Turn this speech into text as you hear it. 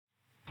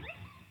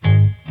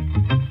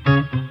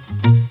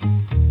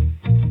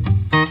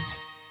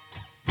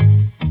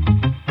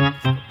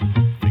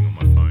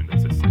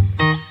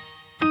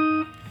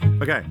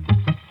Okay.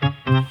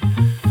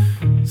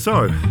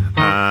 So,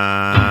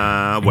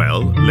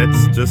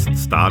 let's just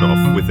start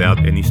off without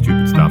any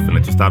stupid stuff and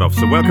let's just start off.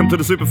 So, welcome to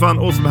the super fun,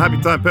 awesome, happy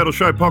time pedal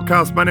show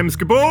podcast. My name is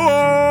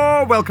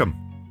Gabor. Welcome.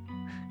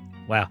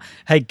 Wow.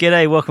 Hey,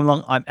 g'day. Welcome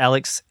along. I'm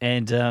Alex.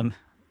 And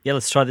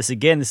let's try this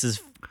again. This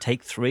is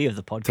take 3 of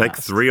the podcast. Take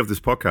 3 of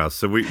this podcast.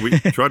 So, we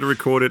tried to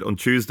record it on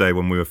Tuesday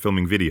when we were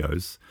filming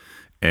videos,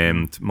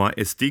 and my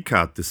SD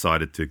card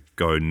decided to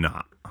go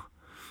nah.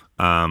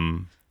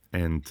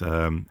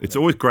 It's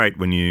always great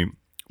when you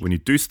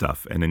do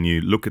stuff and then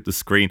you look at the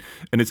screen,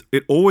 and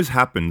it always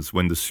happens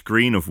when the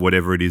screen of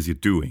whatever it is you're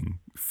doing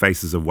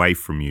faces away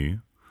from you.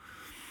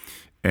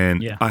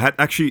 And yeah. I had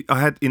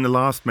in the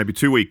last maybe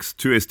 2 weeks,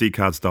 2 SD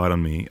cards died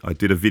on me. I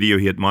did a video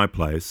here at my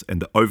place, and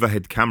the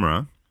overhead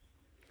camera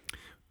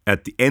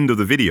at the end of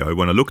the video,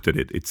 when I looked at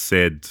it, it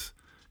said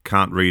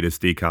can't read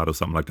SD card or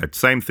something like that.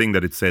 Same thing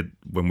that it said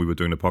when we were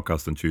doing the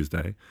podcast on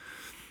Tuesday.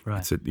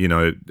 Right. It said,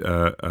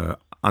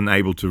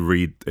 unable to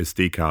read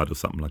SD card or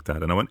something like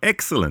that. And I went,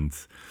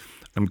 excellent.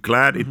 I'm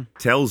glad it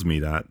tells me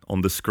that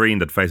on the screen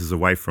that faces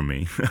away from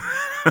me.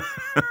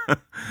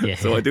 Yeah.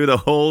 So I do the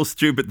whole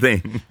stupid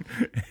thing,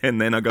 and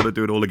then I got to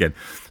do it all again.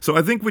 So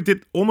I think we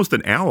did almost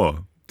an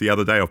hour the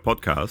other day of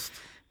podcast.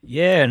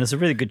 Yeah, and it's a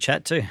really good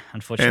chat too,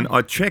 unfortunately. And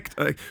I checked,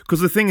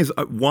 because the thing is,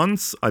 I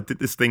did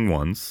this thing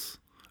once,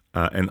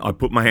 and I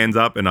put my hands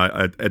up, and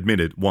I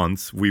admitted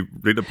once we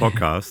did a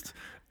podcast,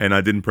 and I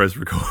didn't press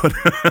record.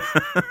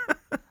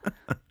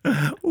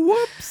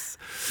 Whoops.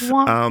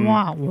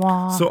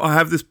 So I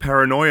have this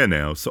paranoia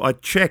now. So I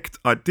checked.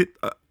 I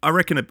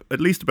reckon at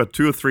least about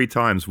 2 or 3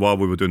 times while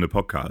we were doing the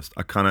podcast.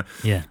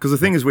 Because the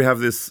thing is, we have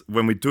this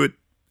when we do it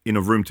in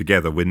a room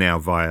together. We're now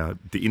via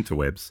the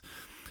interwebs,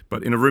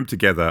 but in a room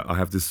together, I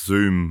have this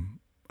Zoom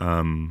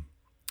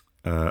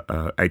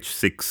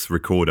H6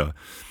 recorder,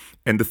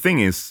 and the thing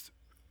is,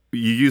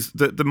 you use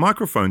the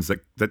microphones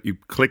that you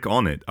click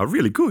on it are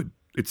really good.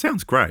 It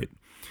sounds great.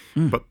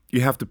 But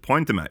you have to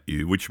point them at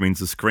you, which means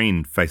the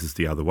screen faces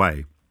the other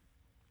way.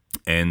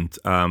 And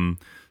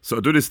so I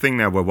do this thing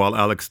now where while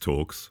Alex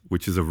talks,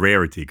 which is a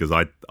rarity because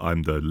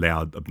I'm the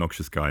loud,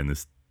 obnoxious guy in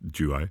this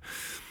duo.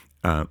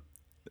 But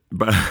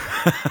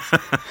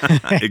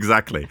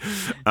exactly.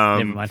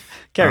 Never mind.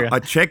 Carry on. I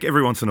check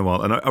every once in a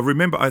while. And I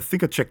remember, I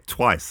think I checked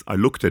twice. I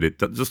looked at it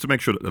just to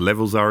make sure that the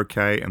levels are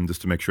okay and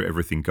just to make sure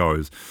everything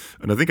goes.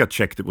 And I think I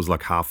checked, it was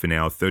like half an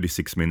hour,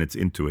 36 minutes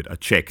into it. I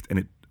checked and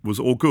it was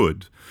all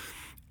good.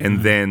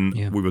 And then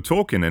we were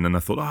talking, and then I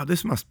thought,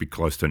 this must be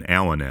close to an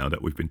hour now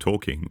that we've been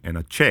talking. And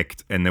I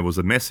checked, and there was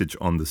a message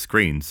on the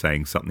screen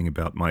saying something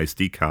about my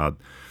SD card.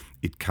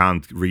 It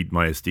can't read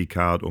my SD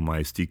card, or my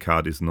SD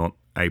card is not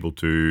able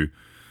to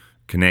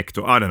connect,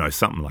 or I don't know,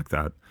 something like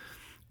that.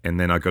 And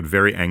then I got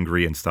very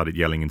angry and started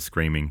yelling and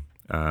screaming.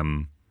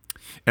 And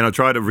I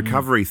tried a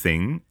recovery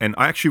thing, and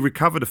I actually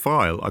recovered a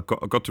file. I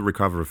got to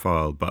recover a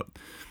file, but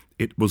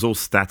it was all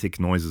static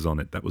noises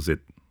on it. That was it.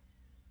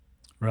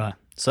 Right.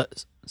 So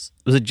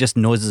was it just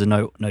noises and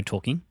no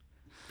talking?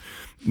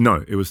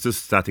 No, it was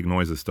just static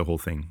noises, the whole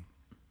thing.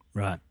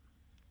 Right.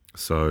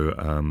 So,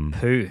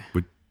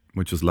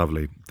 which was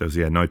lovely. There was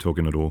no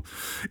talking at all.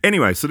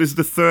 Anyway, so this is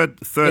the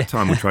third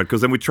time we tried,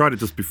 because then we tried it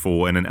just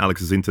before, and then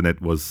Alex's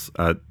internet was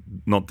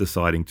not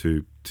deciding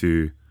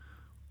to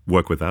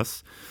work with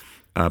us.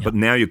 But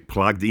now you're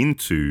plugged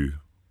into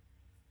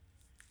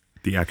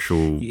the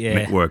actual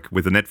network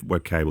with a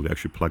network cable. You're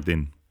actually plugged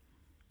in.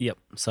 Yep.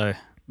 So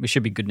we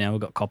should be good now.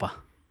 We've got copper.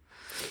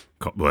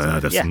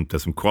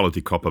 There's some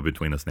quality copper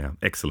between us now.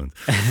 Excellent.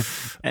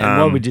 And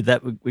while we did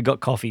that, we got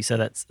coffee, so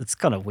it's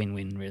kind of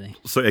win-win, really.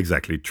 So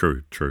exactly,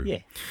 true. Yeah.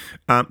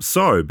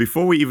 So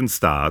before we even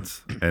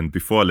start, and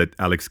before I let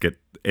Alex get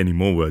any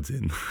more words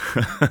in,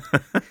 I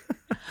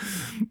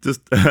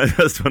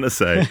just want to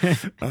say,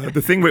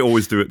 the thing we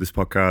always do at this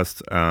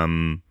podcast,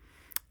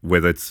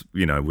 whether it's,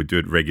 we do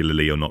it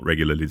regularly or not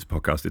regularly, this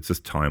podcast, it's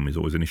just time is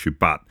always an issue,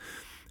 but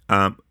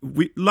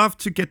we love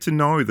to get to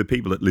know the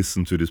people that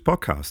listen to this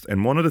podcast.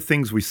 And one of the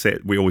things we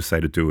always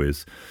say to do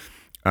is,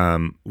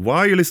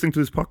 while you're listening to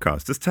this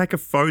podcast, just take a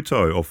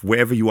photo of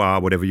wherever you are,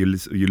 whatever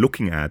you're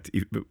looking at.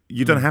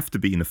 You don't have to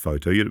be in a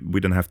photo. You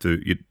don't have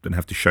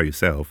to show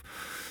yourself.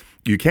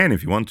 You can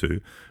if you want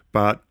to,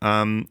 but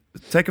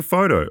take a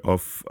photo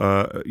of,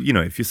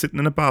 if you're sitting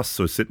in a bus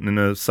or sitting in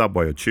a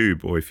subway or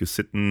tube, or if you're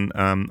sitting,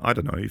 I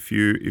don't know, if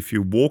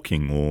you're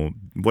walking or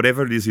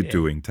whatever it is you're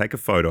doing, take a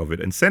photo of it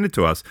and send it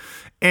to us.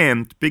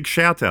 And big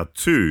shout out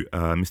to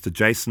Mr.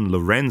 Jason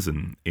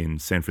Lorenzen in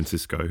San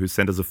Francisco, who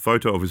sent us a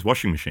photo of his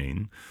washing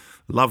machine,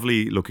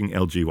 lovely looking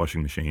LG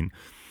washing machine,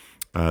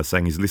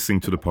 saying he's listening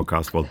to the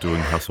podcast while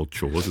doing household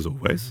chores as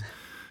always.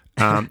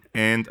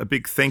 And a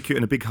big thank you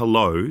and a big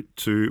hello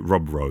to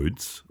Rob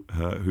Rhodes,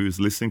 who's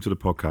listening to the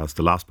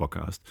last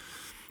podcast,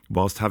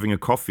 whilst having a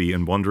coffee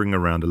and wandering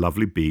around a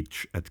lovely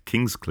beach at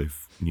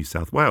Kingscliff, New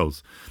South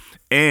Wales.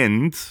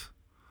 And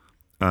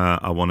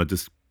I want to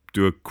just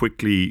do a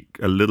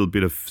little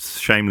bit of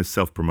shameless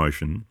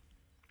self-promotion.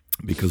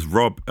 because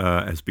Rob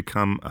has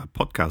become a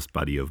podcast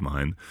buddy of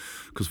mine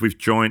because we've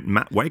joined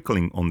Matt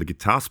Wakeling on the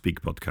Guitar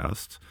Speak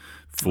podcast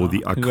for the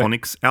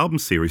Iconics album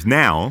series.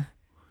 Now,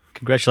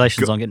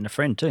 congratulations on getting a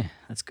friend too.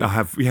 That's good.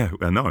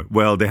 I know.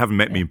 Well, they haven't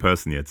met me in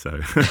person yet, so.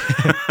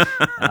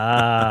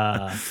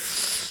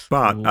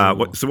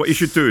 But so what you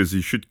should do is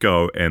you should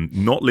go and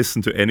not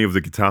listen to any of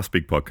the Guitar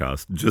Speak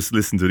podcast. Just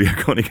listen to the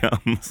Iconic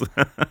albums.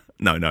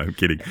 No, I'm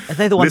kidding. Are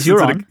they the ones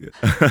you're on?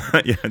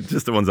 Yeah,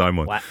 just the ones I'm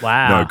on.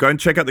 Wow. No, go and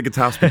check out the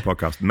Guitar Speak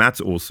podcast.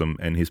 Matt's awesome,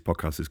 and his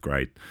podcast is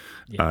great.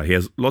 Yeah. He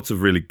has lots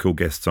of really cool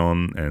guests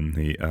on, and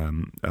he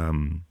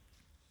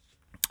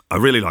I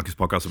really like his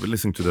podcast. I've been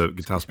listening to the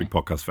Guitar Speak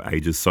podcast for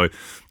ages. So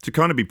to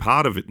kind of be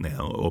part of it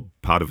now, or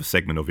part of a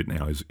segment of it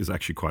now, is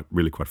actually quite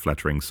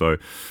flattering. So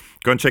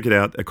go and check it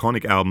out.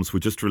 Iconic albums. We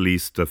just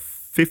released the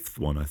 5th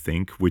one, I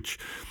think, which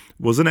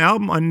was an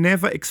album I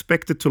never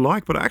expected to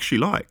like, but I actually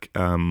like,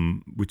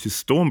 which is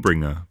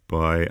Stormbringer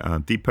by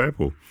Deep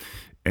Purple.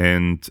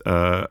 And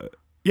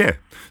yeah,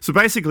 so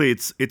basically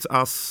it's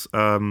us,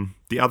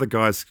 the other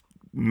guys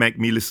make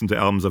me listen to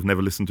albums I've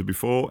never listened to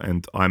before,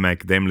 and I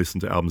make them listen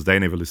to albums they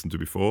never listened to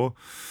before.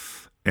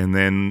 And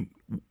then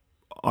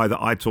either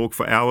I talk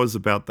for hours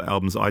about the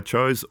albums I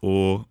chose,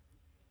 or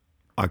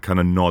I kind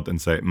of nod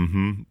and say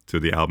to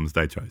the albums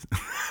they chose.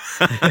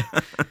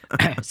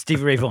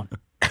 Stevie Ray Vaughan.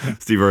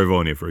 Stevie Ray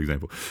Vaughan, for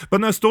example.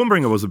 But no,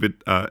 Stormbringer was a bit.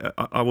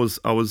 I was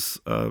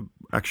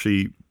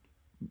actually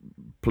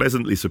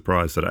pleasantly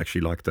surprised that I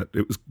actually liked that.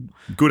 It was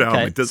a good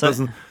album. It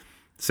doesn't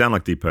sound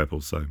like Deep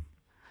Purple, so.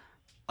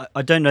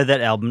 I don't know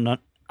that album.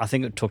 I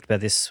think I talked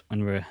about this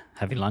when we were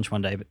having lunch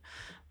one day, but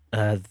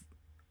I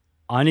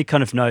only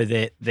kind of know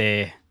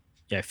their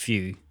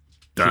few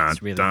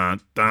hits, really. That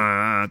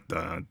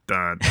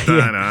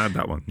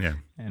one, yeah.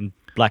 And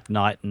Black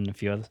Knight and a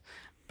few others.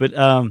 But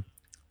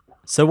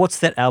so what's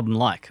that album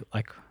like?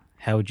 Like,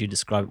 how would you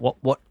describe it?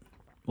 What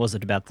was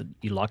it about that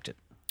you liked it?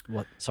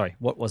 What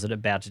was it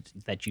about it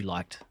that you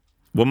liked?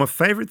 Well, my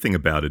favorite thing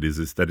about it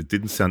is that it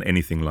didn't sound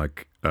anything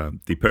like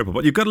Deep Purple.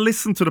 But you've got to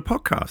listen to the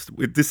podcast.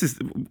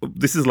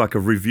 This is like a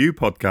review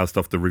podcast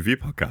of the review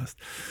podcast.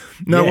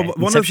 No, yeah,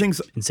 one of the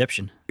things.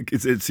 Inception.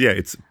 It's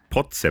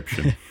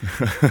podception.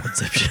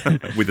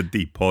 Podception with a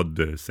D,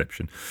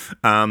 podception.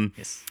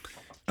 Yes.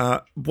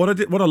 What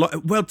I like.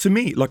 Well, to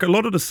me, like a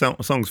lot of the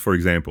songs, for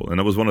example, and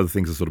that was one of the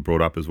things I sort of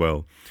brought up as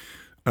well.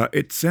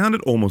 It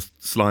sounded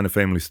almost Sly and the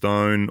Family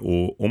Stone,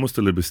 or almost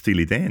a little bit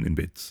Steely Dan in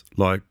bits,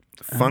 like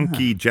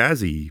funky,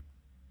 jazzy,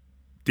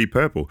 Deep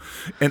Purple.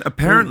 And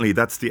apparently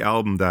that's the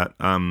album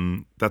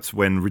that's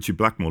when Ritchie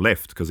Blackmore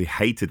left, because he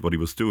hated what he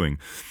was doing.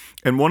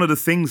 And one of the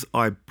things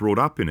I brought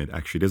up in it,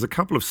 actually, there's a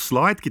couple of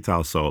slide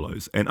guitar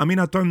solos. And I mean,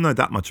 I don't know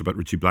that much about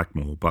Ritchie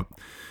Blackmore, but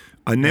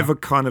I never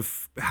kind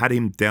of had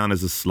him down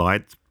as a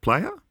slide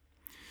player.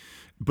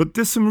 But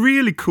there's some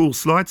really cool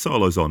slide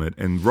solos on it.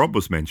 And Rob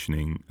was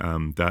mentioning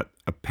that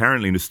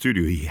apparently in the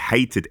studio, he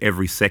hated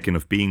every second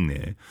of being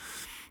there.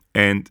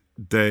 And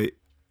they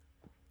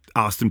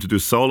asked him to do a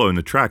solo in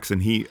the tracks,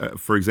 and he,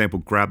 for example,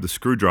 grabbed the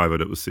screwdriver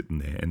that was sitting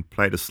there and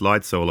played a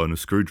slide solo on a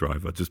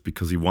screwdriver just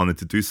because he wanted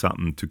to do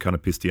something to kind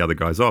of piss the other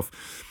guys off.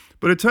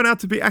 But it turned out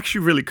to be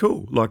actually really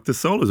cool. Like, the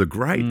solos are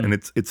great, and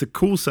it's a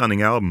cool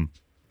sounding album.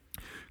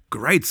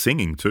 Great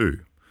singing too.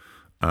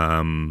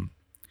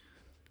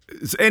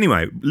 So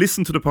anyway,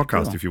 listen to the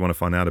podcast if you want to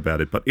find out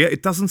about it. But yeah,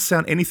 it doesn't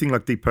sound anything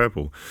like Deep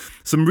Purple.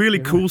 Some really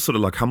cool sort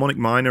of like harmonic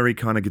minor-y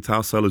kind of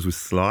guitar solos with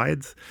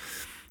slides.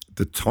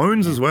 The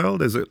tones as well,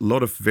 there's a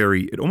lot of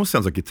it almost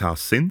sounds like guitar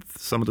synth,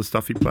 some of the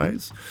stuff he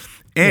plays.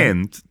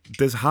 And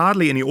there's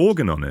hardly any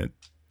organ on it.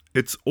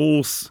 It's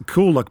all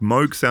cool, like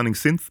Moog sounding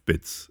synth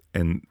bits.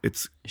 And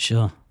it's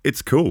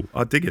cool.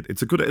 I dig it.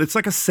 It's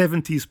like a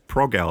 70s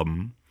prog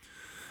album,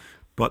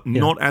 but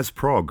not as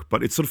prog.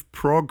 But it's sort of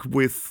prog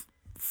with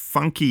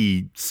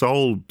funky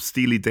soul,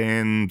 Steely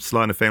Dan,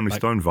 Sly and the Family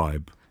Stone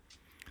vibe.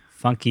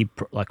 Funky,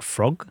 like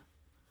frog?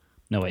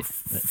 No, wait.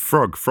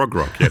 Frog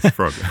rock. Yes,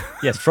 frog.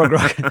 Yes, frog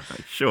rock.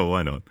 Sure,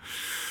 why not?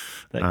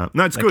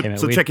 No, it's good.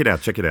 So check it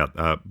out.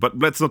 But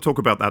let's not talk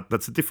about that.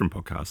 That's a different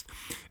podcast.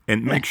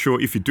 And make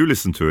sure if you do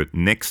listen to it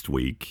next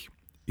week,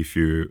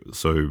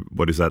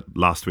 what is that,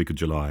 last week of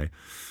July,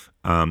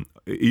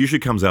 it usually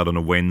comes out on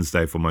a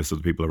Wednesday for most of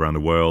the people around the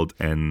world,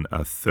 and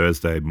a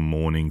Thursday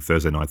morning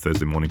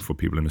for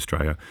people in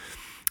Australia.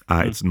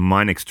 It's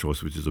My Next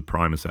Choice, which is a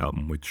Primus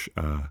album, which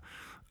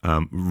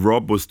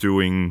Rob was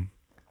doing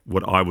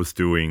what I was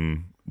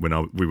doing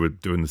when we were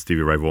doing the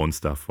Stevie Ray Vaughan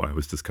stuff, where I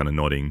was just kind of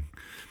nodding,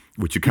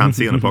 which you can't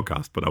see on a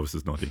podcast, but I was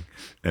just nodding.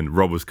 And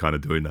Rob was kind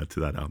of doing that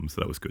to that album,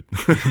 so that was good.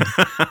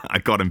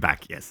 I got him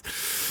back, yes.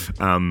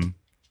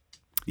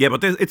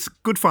 But it's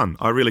good fun.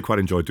 I really quite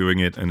enjoy doing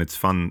it, and it's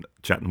fun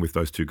chatting with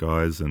those two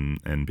guys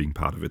and being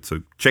part of it.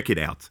 So check it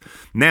out.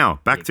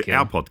 Now, back to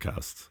our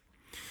podcast.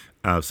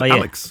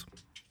 Alex,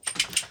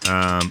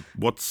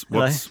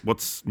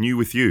 what's new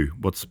with you?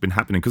 What's been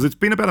happening? Because it's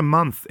been about a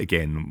month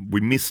again.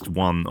 We missed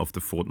one of the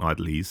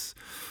fortnightlies,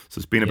 so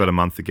it's been about a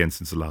month again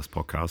since the last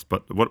podcast.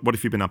 But what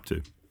have you been up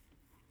to?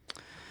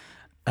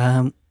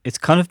 it's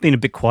kind of been a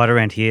bit quiet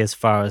around here as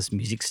far as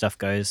music stuff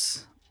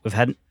goes. We've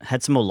had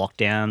some more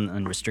lockdown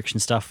and restriction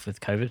stuff with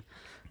COVID.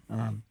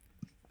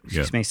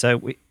 Excuse me. So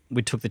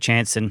we took the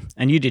chance, and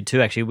you did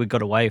too. Actually, we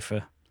got away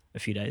for a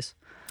few days.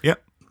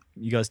 Yep.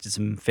 You guys did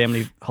some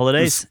family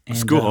holidays, and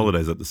school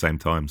holidays at the same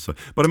time. So,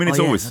 but I mean, it's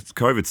always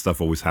COVID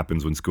stuff. Always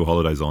happens when school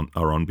holidays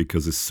are on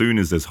because as soon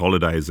as there's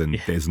holidays and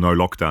there's no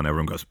lockdown,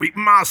 everyone goes, "We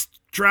must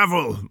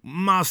travel,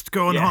 must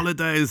go on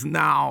holidays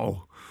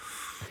now."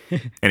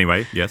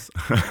 Anyway, yes.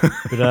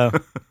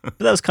 but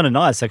that was kind of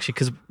nice actually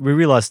because we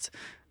realised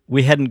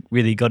we hadn't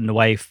really gotten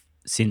away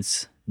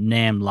since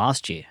NAM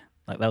last year.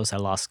 Like that was our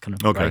last kind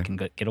of break and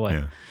get away.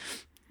 Yeah.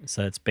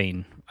 So it's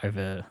been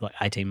over like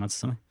 18 months or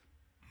something.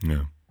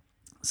 Yeah.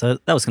 So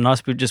that was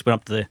nice. We just went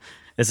up to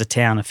there's a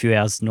town a few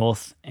hours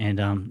north and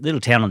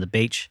little town on the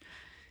beach,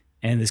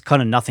 and there's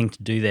kind of nothing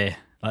to do there.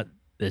 Like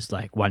there's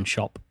like one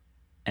shop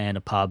and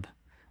a pub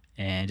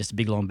and just a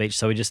big long beach.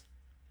 So we just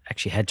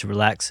actually had to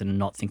relax and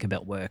not think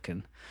about work,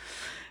 and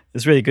it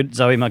was really good.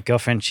 Zoe, my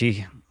girlfriend,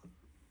 she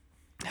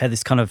had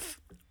this kind of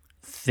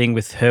thing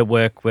with her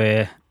work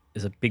where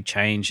there's a big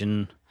change,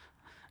 and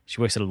she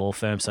works at a law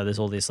firm. So there's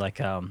all this like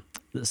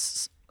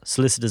this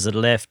solicitors that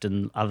left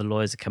and other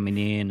lawyers are coming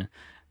in.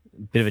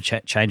 A bit of a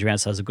change around,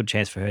 so it was a good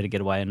chance for her to get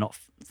away and not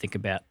think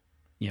about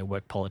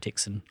work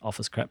politics and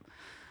office crap.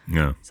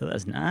 Yeah. So that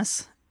was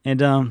nice.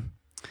 And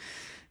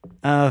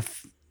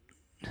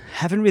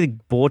haven't really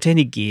bought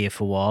any gear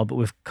for a while, but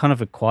we've kind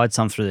of acquired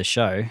some through the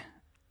show.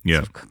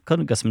 Yeah. So I've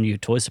kind of got some new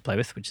toys to play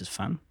with, which is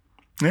fun.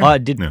 Yeah. I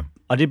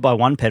did buy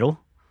one pedal.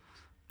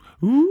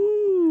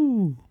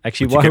 Ooh.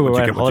 Actually, while we were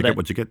on holiday,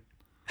 what'd you get?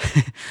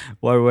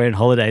 While we were on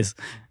holidays,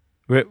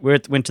 we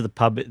went to the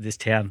pub at this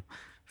town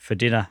for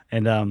dinner,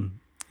 and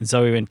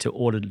Zoe went to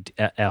order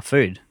our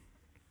food.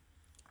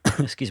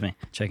 Excuse me,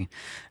 choking.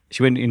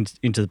 She went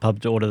into the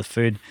pub to order the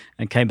food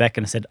and came back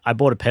and said, "I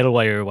bought a pedal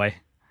while you were away."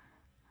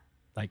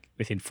 Like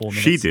within 4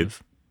 minutes. She did.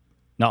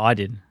 No, I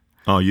did.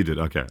 Oh, you did.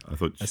 Okay, I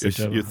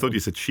thought you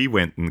said she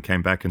went and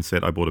came back and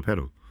said, "I bought a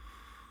pedal."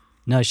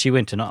 No, she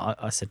went and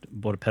I said,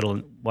 "Bought a pedal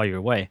while you were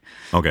away."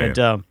 Okay.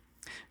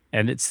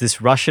 And it's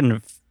this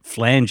Russian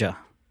flanger.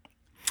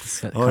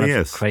 It's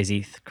yes,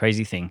 crazy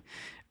thing,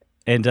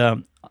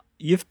 and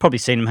you've probably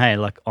seen them, hey,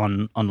 like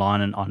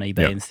online and on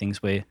eBay and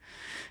things. Where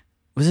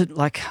was it?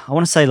 Like I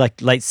want to say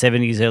like late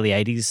 70s, early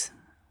 80s.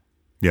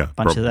 Yeah, a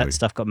bunch of that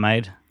stuff got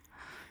made.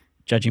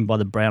 Judging by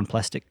the brown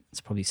plastic,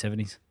 it's probably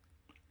 70s.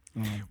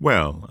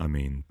 Well, I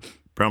mean,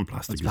 brown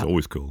plastic is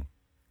always cool.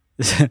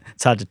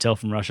 It's hard to tell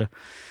from Russia,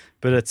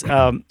 but it's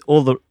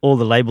all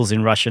the labels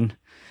in Russian,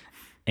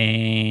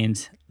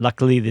 and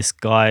luckily this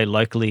guy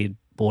locally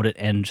bought it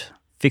and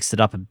fixed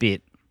it up a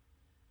bit.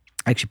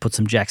 Actually put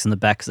some jacks in the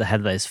back because they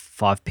had those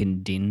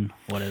 5-pin DIN,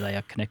 whatever they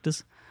are,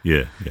 connectors.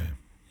 Yeah.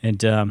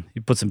 And he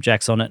put some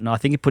jacks on it, and I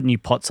think he put new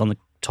pots on the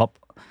top,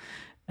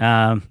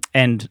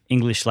 and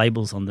English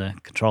labels on the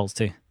controls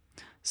too.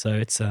 So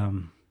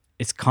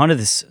it's kind of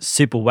this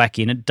super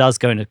wacky, and it does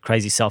go into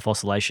crazy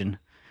self-oscillation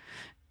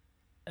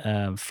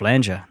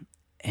flanger,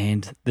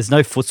 and there's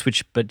no foot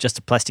switch but just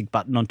a plastic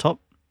button on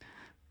top.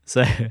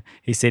 So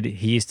he said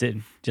he used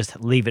to just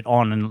leave it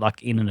on and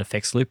like in an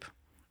effects loop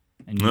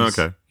and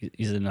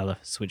use another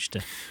switch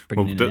to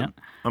bring it in and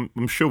out.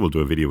 I'm sure we'll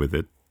do a video with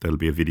it. There'll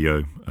be a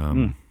video.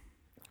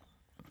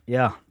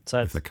 Yeah.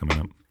 So is that coming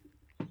up?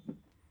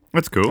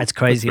 That's cool. That's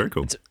crazy. That's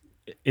very cool.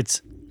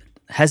 It's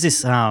has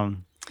this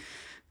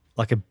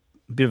like a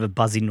bit of a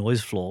buzzy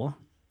noise floor,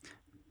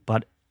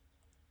 but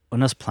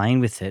when I was playing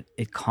with it,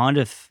 it kind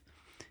of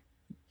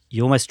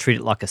you almost treat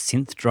it like a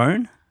synth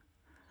drone.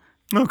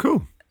 Oh,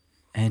 cool.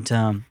 And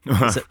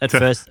at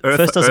first I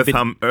was a bit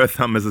Earth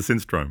hum as a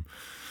synth drone.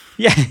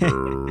 Yeah.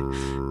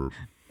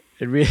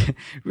 It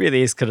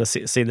really is kind of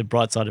see the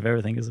bright side of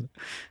everything, isn't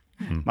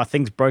it? My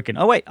thing's broken.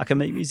 Oh wait, I can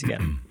make music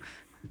out.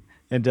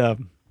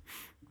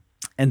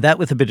 And that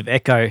with a bit of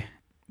echo,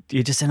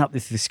 you just end up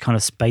with this kind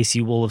of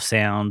spacey wall of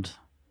sound,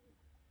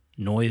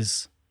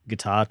 noise,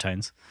 guitar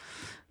tones,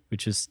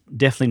 which is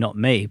definitely not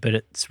me, but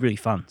it's really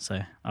fun. So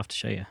I have to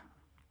show you.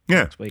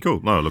 Yeah,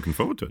 cool. No, looking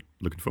forward to it.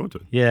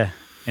 Yeah,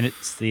 and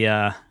it's the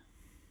I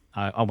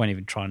won't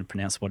even try and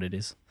pronounce what it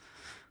is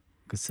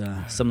because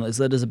some of those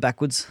letters are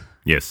backwards.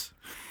 Yes.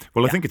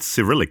 Well, I think it's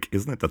Cyrillic,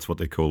 isn't it? That's what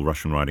they call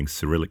Russian writing,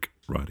 Cyrillic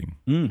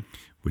writing,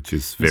 which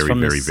is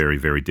very,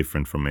 very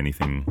different from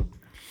anything.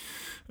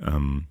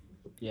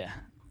 Yeah.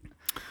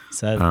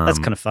 So that's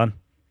kind of fun.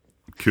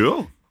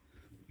 Cool.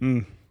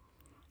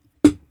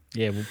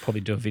 Yeah, we'll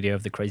probably do a video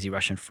of the crazy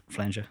Russian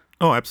flanger.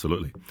 Oh,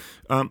 absolutely.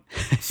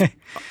 So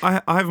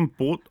I haven't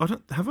bought.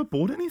 Have I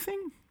bought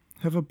anything?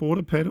 Have I bought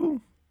a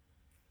pedal?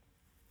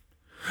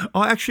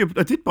 Oh, actually,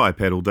 I did buy a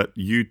pedal that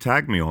you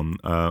tagged me on,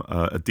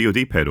 a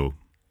DoD pedal,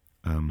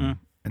 an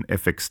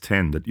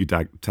FX10 that you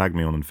tagged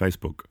me on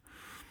Facebook.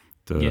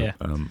 The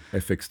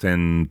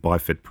FX10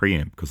 Bifed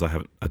preamp because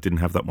I didn't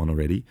have that one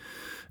already.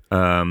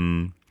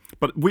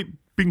 But we've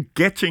been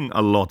getting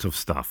a lot of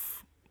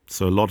stuff.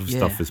 So a lot of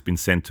stuff has been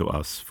sent to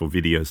us for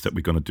videos that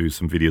we're going to do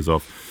some videos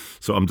of.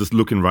 So I'm just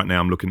looking right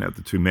now. I'm looking at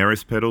the two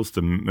Meris pedals,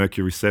 the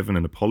Mercury 7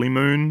 and the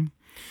Polymoon.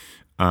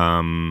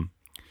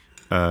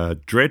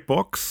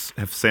 Dreadbox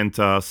have sent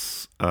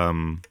us, I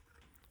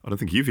don't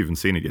think you've even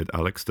seen it yet,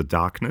 Alex, the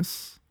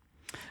Darkness.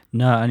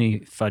 No,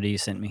 only photo you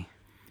sent me.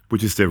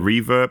 Which is their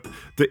reverb.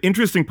 The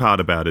interesting part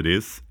about it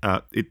is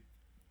it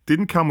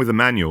didn't come with a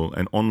manual,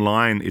 and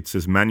online it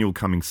says manual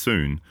coming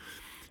soon.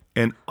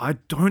 And I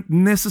don't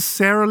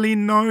necessarily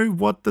know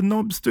what the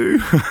knobs do.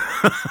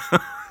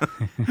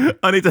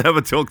 I need to have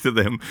a talk to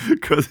them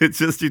because it's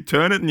just you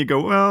turn it and you go,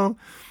 well,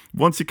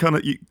 once you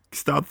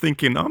start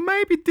thinking, oh,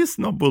 maybe this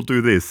knob will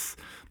do this.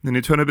 Then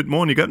you turn a bit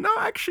more and you go, no,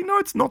 actually, no,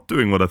 it's not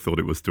doing what I thought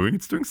it was doing.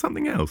 It's doing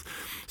something else.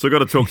 So I've got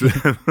to talk to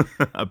them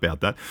about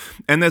that.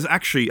 And there's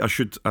actually,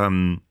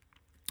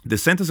 they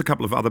sent us a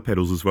couple of other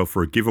pedals as well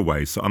for a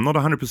giveaway. So I'm not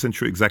 100%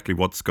 sure exactly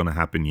what's going to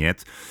happen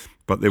yet.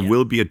 But there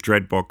will be a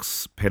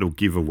Dreadbox pedal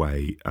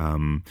giveaway,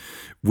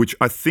 which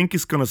I think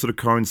is going to sort of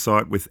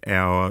coincide with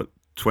our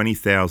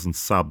 20,000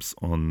 subs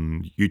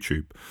on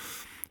YouTube.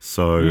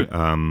 So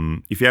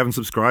if you haven't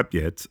subscribed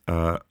yet,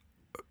 I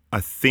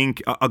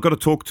think I've got to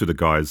talk to the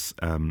guys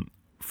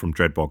from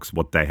Dreadbox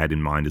what they had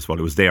in mind as well.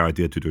 It was their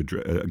idea to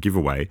do a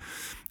giveaway.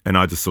 And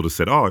I just sort of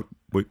said, oh,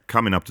 we're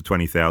coming up to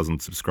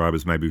 20,000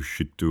 subscribers. Maybe we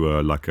should do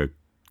a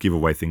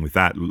giveaway thing with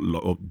that,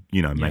 or,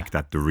 make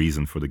that the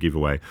reason for the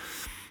giveaway.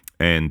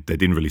 And they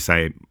didn't really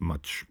say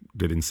much.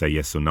 They didn't say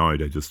yes or no.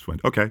 They just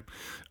went, okay.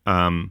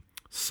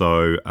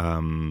 So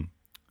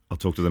I'll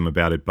talk to them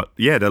about it. But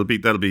yeah, that'll be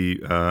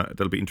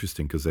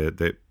interesting because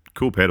they're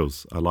cool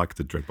pedals. I like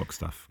the Dreadbox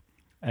stuff.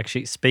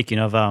 Actually, speaking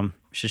of,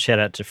 should shout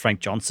out to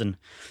Frank Johnson,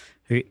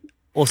 who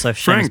also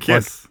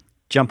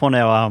jump on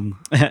our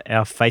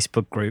our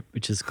Facebook group,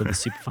 which is called the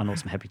Super Fun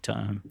Awesome Happy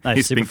Time. No,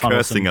 He's Super been Fun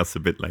cursing Awesome us a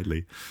bit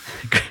lately.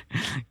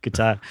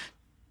 Guitar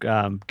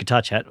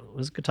chat.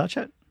 Was it guitar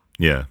chat?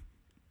 Yeah.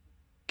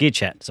 Gear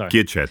chat. Sorry.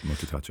 Gear chat, not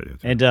guitar chat.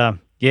 And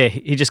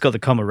he just got the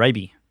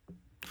Komorebi.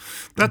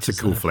 That's a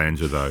cool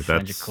flanger though.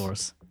 Flanger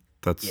chorus.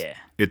 That's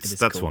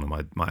cool. one of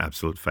my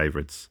absolute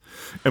favorites.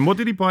 And what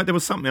did he buy? There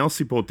was something else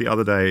he bought the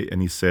other day,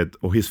 and he said,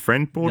 or his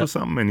friend bought or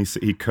something, and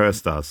he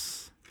cursed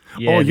us.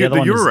 Yeah, the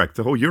Eurorack,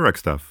 the whole Eurorack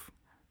stuff.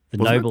 The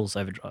Nobles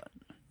Overdrive.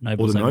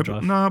 Nobles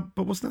Overdrive. No,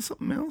 but wasn't there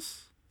something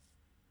else?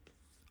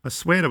 I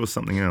swear there was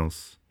something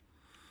else.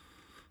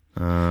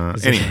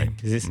 Anyway,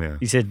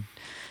 he said,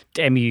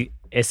 "Damn you,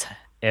 SFAHTPS."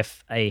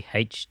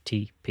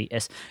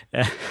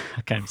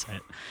 I can't say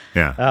it.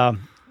 Yeah.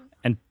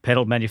 And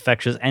pedal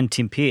manufacturers and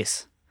Tim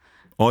Pierce.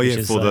 Oh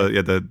yeah, for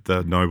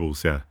the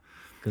Nobles, yeah.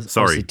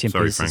 Sorry, Tim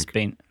Pierce Frank. has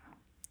been.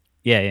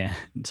 Yeah.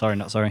 Sorry,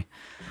 not sorry.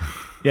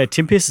 Yeah,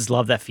 Tim Pierce has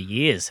loved that for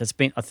years. It's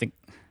been, I think,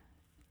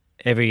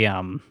 every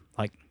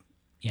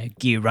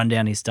gear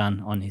rundown he's done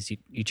on his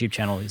YouTube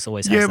channel. He's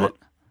always has that.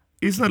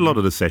 Isn't that a lot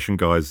of the session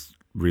guys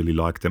really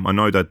like them? I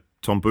know that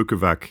Tom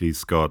Bukovac,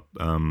 he's got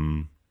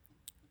Uncle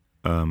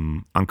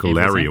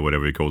Larry or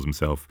whatever he calls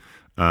himself.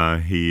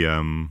 He's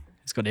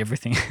got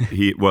everything.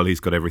 He's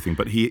got everything.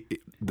 But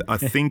I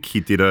think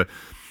he did a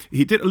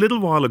little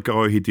while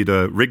ago. He did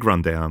a rig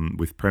rundown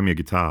with Premier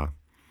Guitar,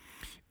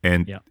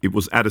 and it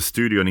was at a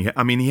studio. And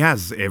he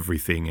has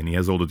everything, and he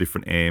has all the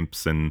different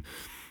amps, and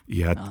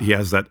he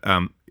has that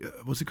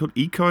what's it called,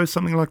 Eco,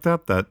 something like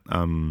that. That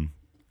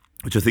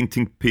which I think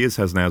Tim Pierce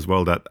has now as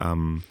well. That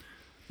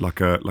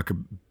like a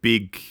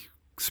big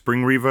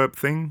spring reverb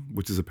thing,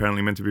 which is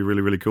apparently meant to be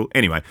really, really cool.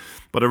 Anyway,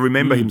 but I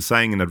remember him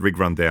saying in that rig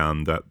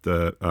rundown that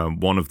the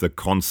one of the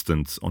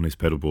constants on his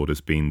pedal board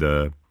has been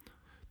the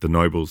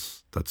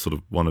Nobles. That's sort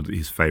of one of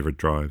his favorite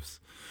drives.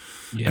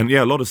 Yeah. And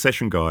a lot of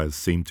session guys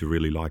seem to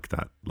really like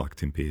that, like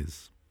Tim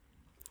Pierce.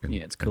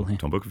 It's cool. Yeah.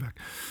 Tom Bukovac.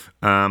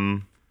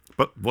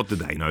 But what do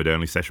they know? They're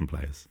only session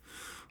players.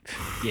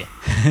 Yeah.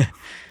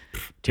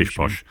 Tish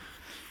posh.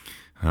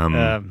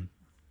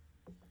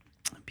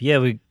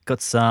 We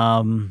got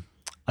some.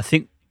 I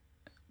think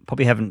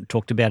probably haven't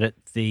talked about it.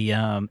 The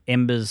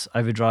Embers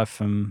Overdrive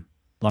from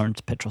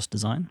Lawrence Petros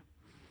Design.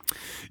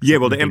 Yeah,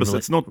 well, the Embers,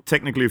 it's not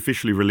technically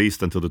officially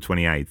released until the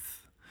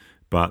 28th,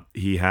 but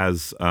he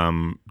has,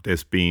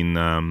 there's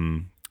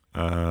been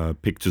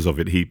pictures of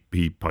it.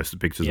 He posted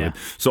pictures of it.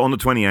 So on the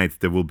 28th,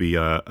 there will be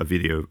a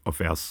video of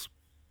us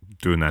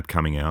doing that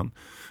coming out.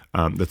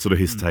 That's sort of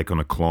his take on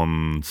a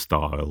Klon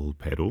style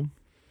pedal.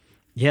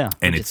 Yeah.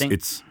 And it's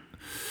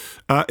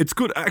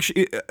good.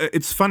 Actually,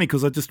 it's funny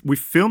because we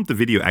filmed the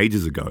video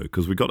ages ago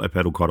because we got that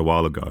pedal quite a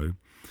while ago.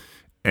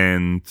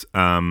 And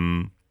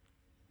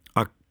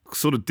I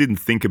sort of didn't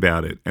think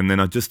about it. And then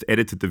I just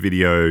edited the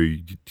video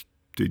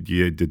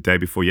the day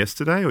before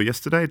yesterday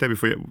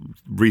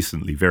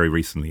recently, very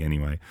recently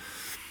anyway.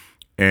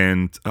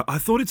 And I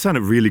thought it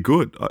sounded really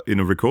good in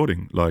a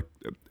recording. Like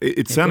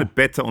it sounded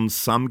better on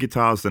some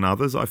guitars than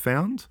others, I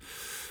found.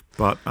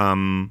 But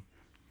I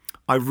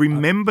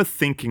remember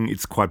thinking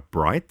it's quite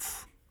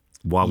bright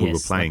while we were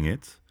playing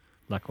it.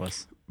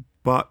 Likewise.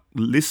 But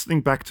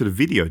listening back to the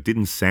video, it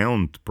didn't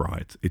sound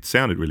bright. It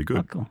sounded really good.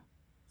 Oh, cool.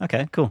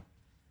 Okay, cool.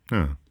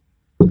 Yeah.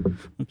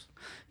 Oops.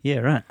 Yeah,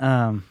 right.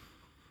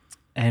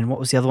 And what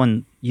was the other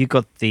one? You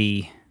got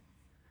the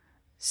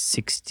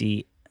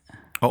 68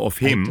 Of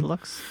him,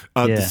 Deluxe?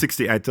 the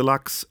 68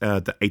 Deluxe,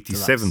 the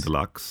 87 Deluxe.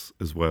 Deluxe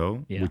as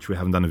well, Yeah. which we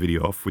haven't done a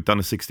video of. We've done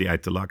a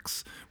 68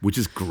 Deluxe, which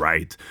is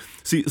great.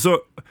 See,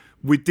 so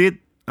we did,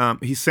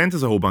 he sent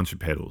us a whole bunch of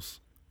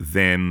pedals.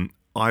 Then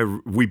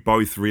we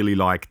both really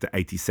liked the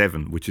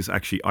 87, which is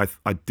actually,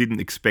 I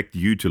didn't expect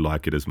you to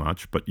like it as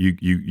much, but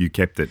you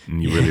kept it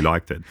and you really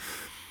liked it.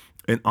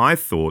 And I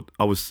thought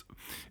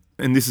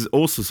and this is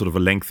also sort of a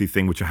lengthy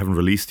thing, which I haven't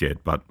released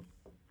yet, but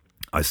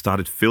I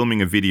started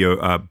filming a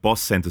video.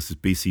 Boss sent us this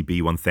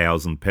BCB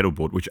 1000 pedal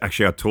board, which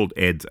actually I told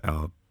Ed,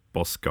 our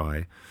boss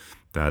guy,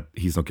 that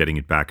he's not getting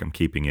it back. I'm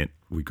keeping it.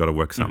 We got to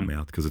work something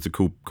out because it's a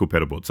cool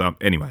pedal board. So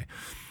anyway,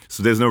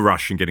 so there's no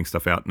rush in getting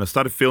stuff out. And I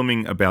started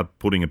filming about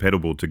putting a pedal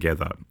board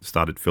together.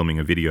 Started filming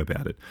a video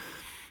about it.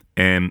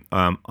 And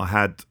I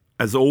had,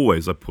 as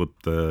always, I put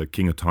the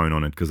King of Tone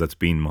on it because that's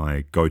been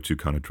my go-to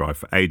kind of drive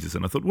for ages.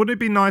 And I thought, wouldn't it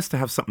be nice to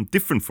have something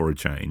different for a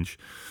change?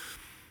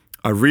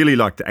 I really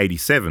like the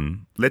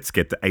 87. Let's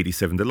get the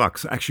 87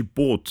 Deluxe. I actually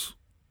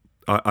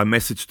I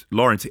messaged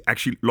Lawrence.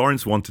 Actually,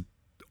 Lawrence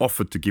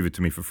offered to give it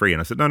to me for free. And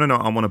I said, no,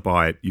 I want to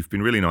buy it. You've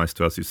been really nice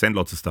to us. You send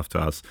lots of stuff to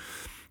us.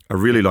 I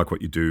really like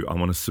what you do. I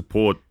want to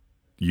support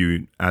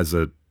you as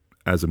a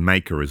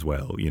maker as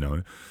well,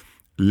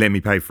 Let me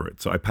pay for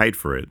it. So I paid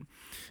for it.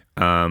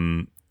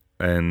 And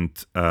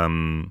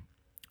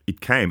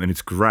it came and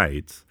it's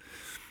great.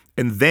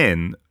 And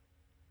then,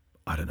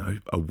 I don't know,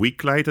 a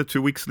week later,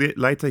 2 weeks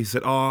later, he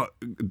said,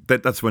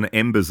 that's when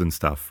Embers and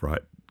stuff,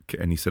 right?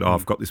 And he said,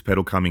 I've got this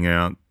pedal coming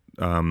out.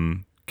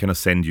 Can I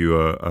send you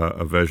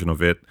a version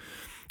of it?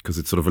 Because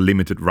it's sort of a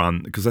limited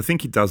run. Because I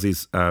think he does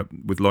his,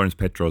 with Lawrence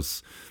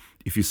Petros,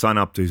 if you sign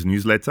up to his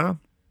newsletter,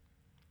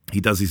 he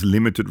does his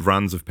limited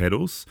runs of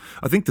pedals.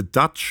 I think the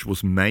Dutch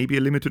was maybe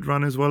a limited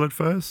run as well at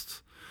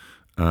first.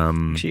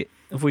 Actually,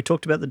 have we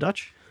talked about the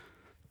Dutch?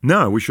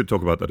 No, we should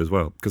talk about that as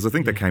well, because I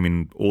think they came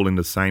in all in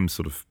the same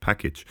sort of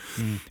package.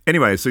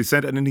 Anyway, so he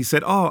said, and then he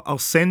said, I'll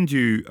send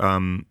you,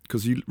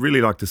 because you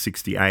really like the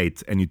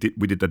 68, and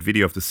we did that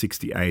video of the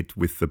 68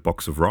 with the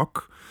Box of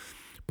Rock,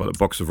 but the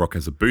Box of Rock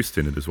has a boost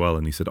in it as well.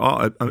 And he said,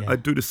 I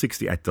do the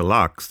 68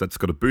 Deluxe, that's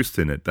got a boost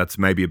in it. That's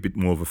maybe a bit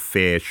more of a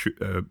fair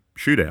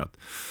shootout.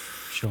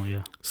 Sure,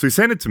 yeah. So he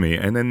sent it to me,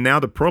 and then now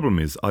the problem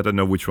is I don't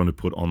know which one to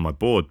put on my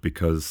board,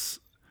 because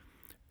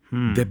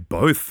they're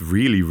both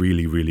really,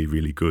 really, really,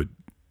 really good.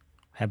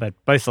 How about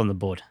both on the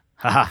board?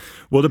 Haha.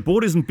 Well, the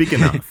board isn't big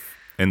enough.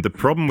 And the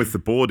problem with the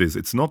board is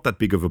it's not that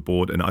big of a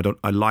board, and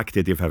I like the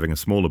idea of having a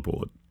smaller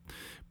board.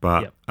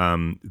 But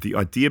the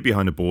idea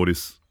behind the board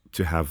is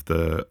to have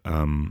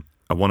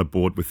I want a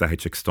board with the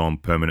HX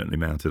Stomp permanently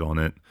mounted on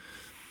it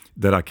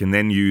that I can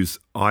then use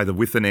either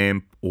with an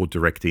amp or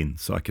direct in.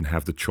 So I can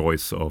have the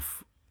choice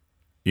of,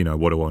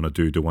 what do I want to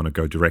do? Do I want to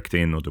go direct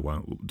in, or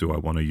do I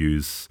want to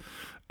use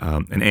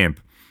an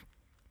amp?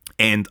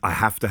 And I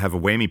have to have a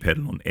whammy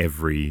pedal on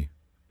every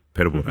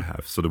pedal board I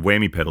have. So the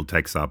whammy pedal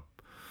takes up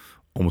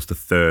almost a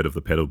third of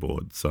the pedal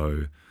board.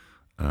 So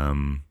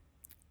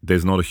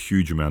there's not a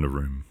huge amount of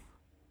room.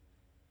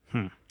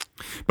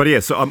 But yeah,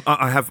 so I'm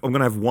going to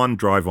have one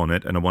drive on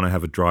it, and I want to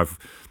have a drive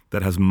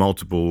that has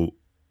multiple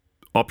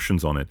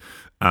options on it.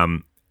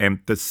 And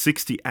the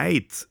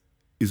 68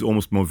 is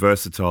almost more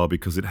versatile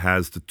because it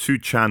has the 2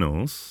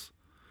 channels,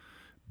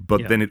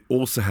 but then it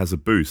also has a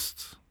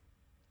boost.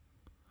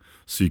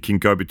 So you can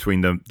go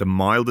between the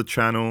milder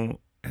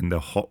channel and the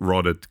hot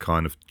rodded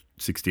kind of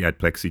 68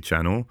 plexi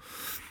channel.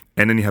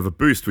 And then you have a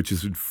boost, which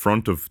is in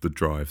front of the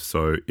drive.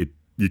 So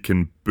you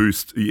can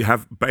boost. You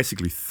have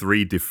basically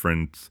 3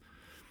 different,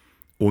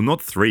 or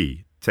not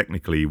 3,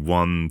 technically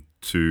 1,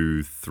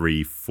 2,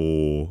 3,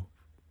 4,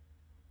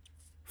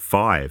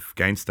 5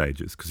 gain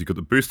stages, because you've got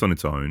the boost on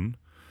its own.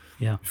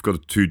 Yeah. You've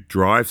got 2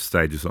 drive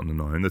stages on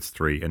the own, that's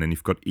 3. And then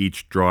you've got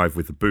each drive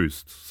with a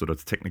boost. So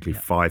that's technically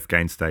 5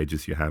 gain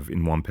stages you have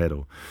in one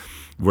pedal.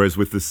 Whereas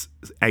with this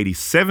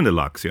 87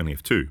 Deluxe, you only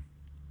have 2.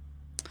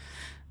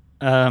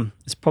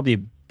 It's probably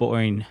a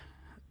boring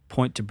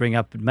point to bring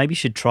up, but maybe you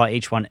should try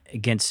each one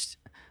against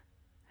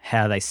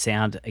how they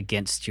sound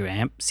against your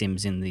amp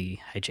sims in the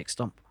HX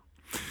Stomp.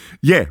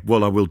 Yeah,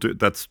 well, I will do.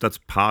 That's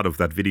part of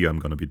that video I'm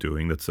going to be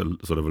doing. That's a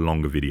sort of a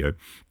longer video.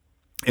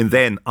 And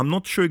then I'm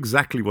not sure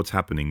exactly what's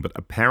happening, but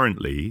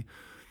apparently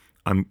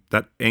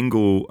that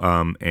Engel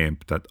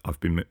amp that I've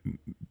been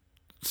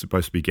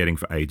supposed to be getting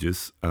for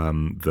ages,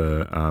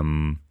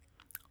 the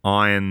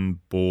Iron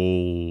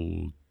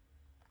Ball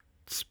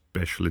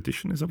Special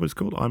Edition, is that what it's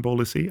called? Iron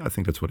Ball SE? I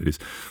think that's what it is,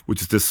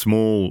 which is this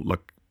small,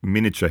 like,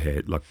 miniature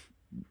head. Like,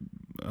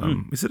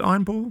 is it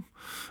Iron Ball?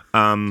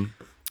 Iron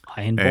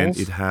and balls?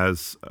 it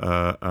has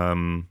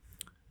Iron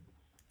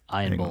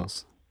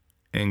balls.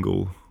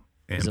 Engel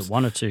amps. Is it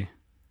 1 or 2?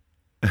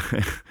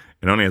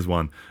 It only has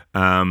 1.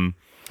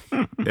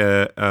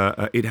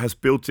 It has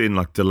built-in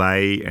like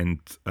delay and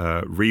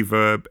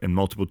reverb and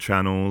multiple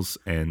channels,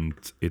 and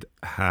it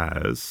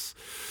has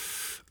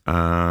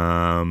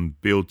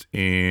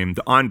built-in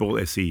the Iron Ball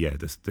SE,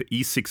 the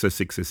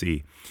E606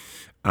 SE,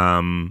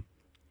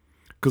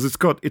 because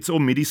it's all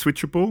MIDI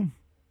switchable.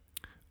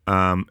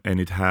 and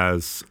it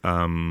has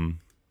so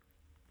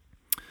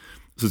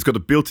it's got a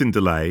built-in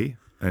delay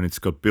and it's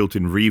got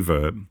built-in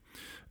reverb.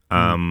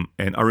 And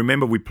I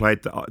remember we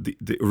played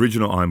the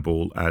original Iron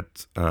Ball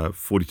at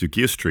 42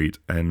 Gear Street,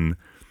 and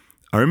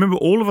I remember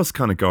all of us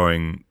kind of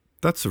going,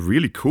 "That's a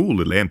really cool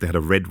little amp." They had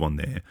a red one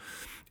there.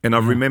 And I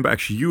remember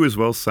actually you as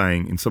well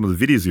saying in some of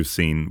the videos you've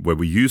seen where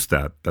we used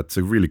that's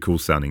a really cool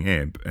sounding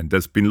amp. And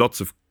there's been lots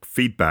of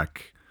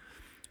feedback.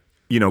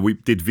 You know, we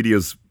did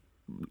videos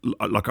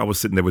like I was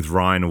sitting there with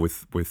Ryan or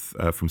with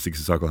from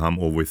 60 Cycle Hum,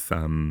 or with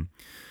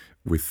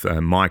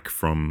Mike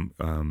from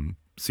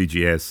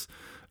CGS,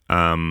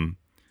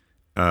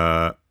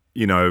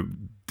 you know,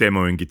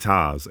 demoing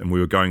guitars, and we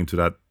were going into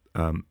that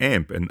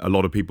amp, and a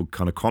lot of people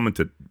kind of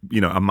commented, you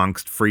know,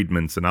 amongst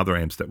Friedmans and other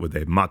amps that were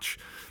there,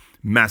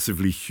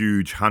 massively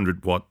huge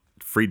 100-watt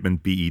Friedman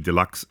BE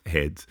Deluxe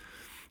head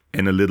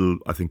and a little,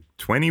 I think,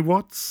 20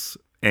 watts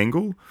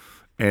angle.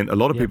 And a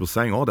lot of people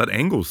saying, "Oh, that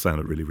angle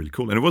sounded really, really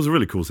cool." And it was a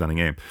really cool sounding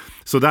amp.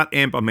 So that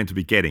amp I'm meant to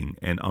be getting.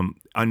 And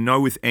I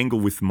know with angle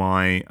with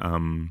my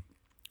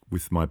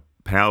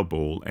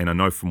Powerball, and I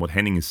know from what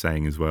Henning is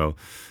saying as well,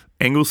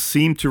 angles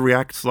seem to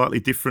react slightly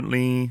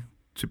differently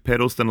to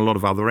pedals than a lot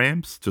of other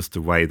amps, just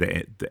the way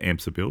the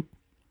amps are built.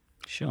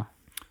 Sure.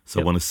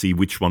 So I want to see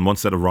which one,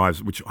 once that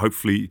arrives, which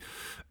hopefully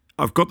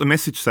I've got the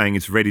message saying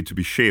it's ready to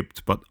be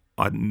shipped, but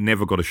I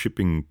never got a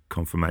shipping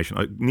confirmation.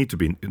 I need to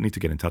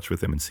get in touch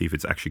with them and see if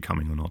it's actually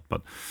coming or not.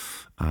 But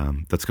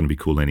that's going to be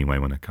cool anyway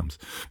when it comes.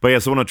 But yeah,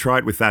 so I want to try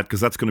it with that because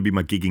that's going to be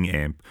my gigging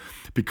amp.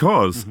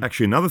 Because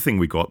actually another thing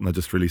we got, and I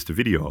just released a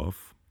video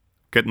of,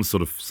 getting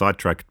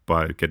sidetracked,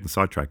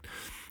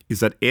 is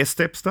that air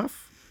step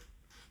stuff.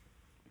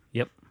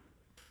 Yep.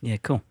 Yeah,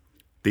 cool.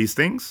 These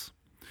things.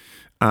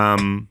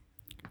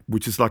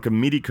 Which is like a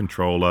MIDI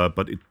controller,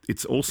 but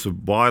it's also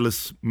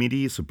wireless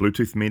MIDI, it's a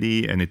Bluetooth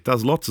MIDI, and it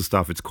does lots of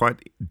stuff. It's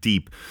quite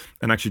deep.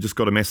 And actually just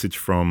got a message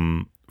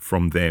from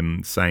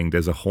them saying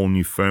there's a whole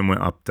new firmware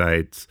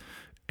update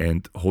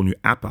and a whole new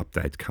app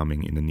update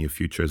coming in the near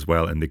future as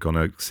well, and they're going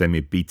to send me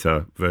a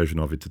beta version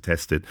of it to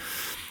test it.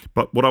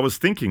 But what I was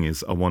thinking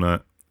is I want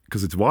to,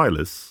 because it's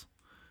wireless,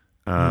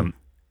 and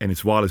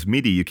it's wireless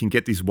MIDI, you can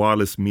get these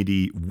wireless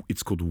MIDI,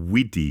 it's called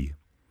WIDI,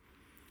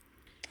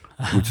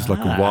 which is like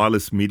a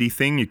wireless MIDI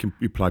thing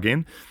you plug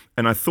in.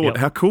 And I thought,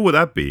 how cool would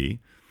that be?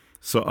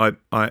 So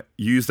I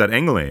use that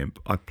Angle amp.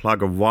 I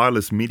plug a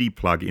wireless MIDI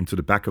plug into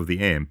the back of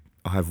the amp.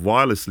 I have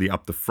wirelessly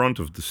up the front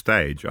of the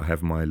stage, I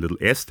have my little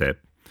air step,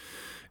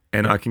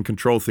 and I can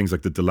control things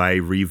like the delay,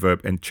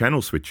 reverb, and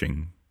channel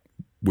switching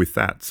with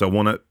that.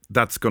 So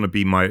that's going to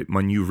be my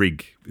new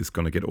rig is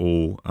going to get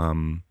all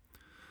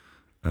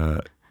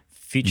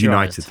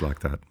united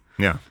like that.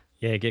 Yeah.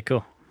 Yeah, get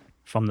cool.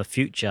 From the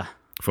future.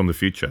 From the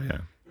future, yeah.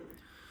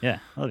 Yeah,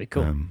 that'd be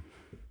cool.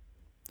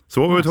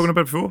 So what were we talking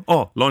about before?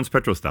 Oh, Lawrence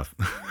Petrol stuff.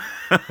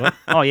 What?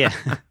 Oh, yeah.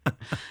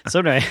 So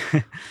anyway,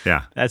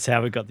 yeah, that's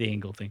how we got the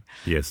angle thing.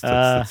 Yes,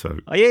 that's so.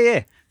 Oh,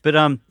 yeah. But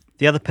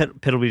the other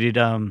pedal we did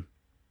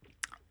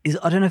is,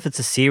 I don't know if it's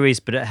a series,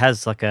 but it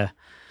has like a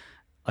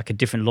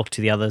different look to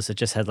the others. It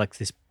just had like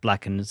this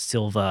black and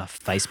silver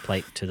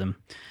faceplate to them.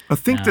 I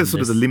think there's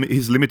sort of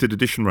his limited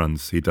edition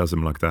runs. He does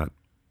them like that.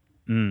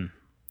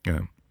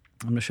 Yeah.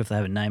 I'm not sure if they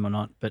have a name or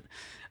not, but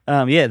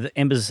the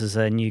Embers is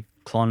a new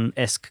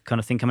Klon-esque kind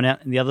of thing coming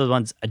out, and the other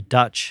one's a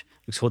Dutch.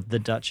 Looks called the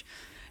Dutch,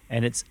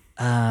 and it's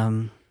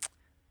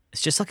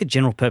just like a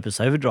general purpose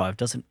overdrive.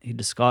 He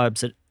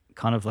describes it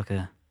kind of like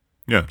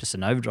just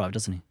an overdrive,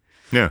 doesn't he?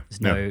 Yeah.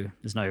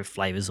 There's no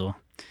flavors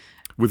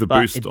with a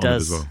boost on it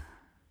as well.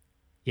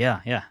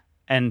 Yeah,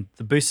 and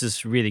the boost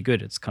is really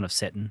good. It's kind of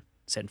set and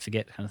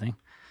forget kind of thing.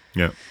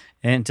 Yeah,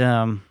 and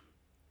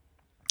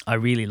I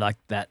really like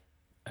that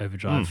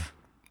overdrive.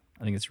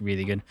 I think it's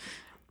really good.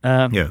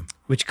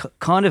 Which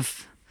kind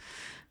of,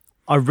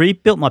 I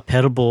rebuilt my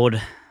pedal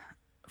board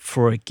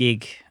for a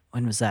gig.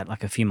 When was that?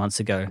 Like a few months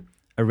ago,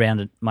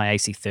 around my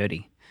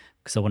AC30,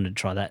 because I wanted to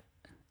try that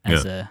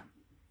as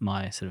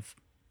my sort of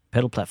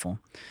pedal platform.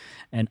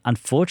 And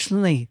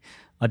unfortunately,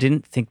 I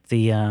didn't think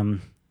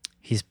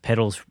his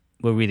pedals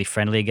were really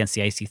friendly against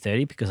the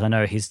AC30, because I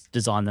know he's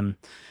designed them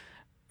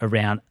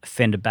around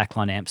Fender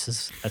backline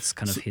amps. That's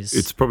kind of his.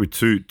 It's probably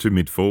too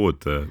mid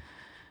forward.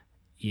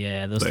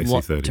 Yeah, there's a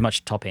lot too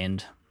much top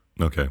end.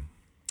 Okay.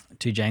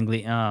 Too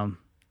jangly.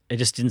 It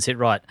just didn't sit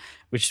right,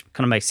 which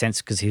kind of makes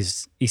sense because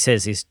he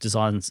says he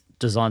designs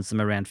them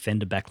around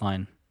Fender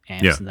backline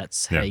amps, and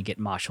that's how you get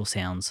Marshall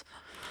sounds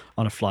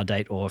on a fly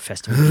date or a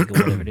festival gig or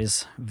whatever it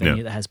is,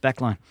 venue that has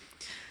backline.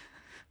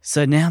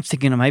 So now I'm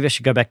thinking maybe I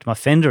should go back to my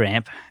Fender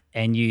amp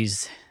and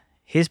use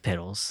his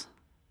pedals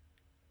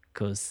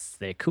because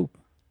they're cool.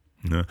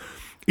 No.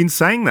 In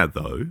saying that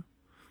though,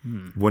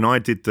 when I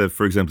did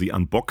for example, the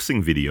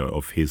unboxing video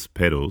of his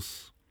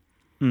pedals,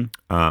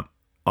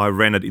 I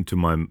ran it into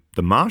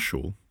the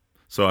Marshall.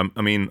 So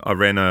I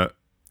ran a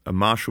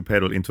Marshall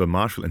pedal into a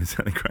Marshall, and it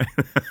sounded great.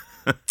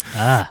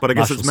 But I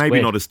guess it's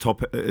maybe not as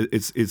top.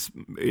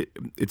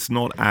 It's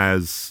not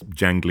as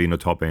jangly in the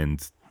top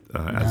end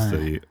as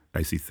the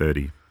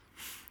AC30.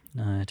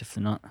 No,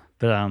 definitely not.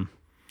 But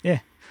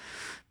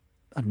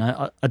I don't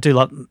know. I do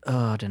like.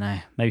 Oh, I don't know.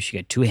 Maybe you should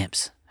get 2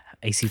 amps,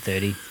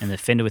 AC30, and the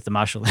Fender with the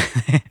Marshall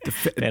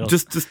pedals.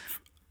 Just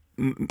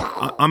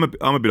I'm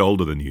a bit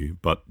older than you,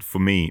 but for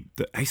me,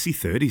 the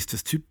AC30 is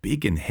just too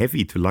big and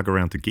heavy to lug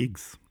around to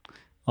gigs.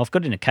 I've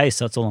got it in a case,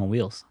 so it's all on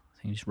wheels.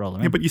 So you just roll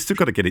around. Yeah, but you still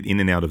got to get it in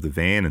and out of the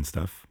van and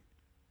stuff.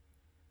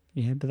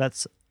 Yeah, but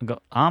I've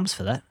got arms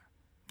for that.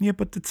 Yeah,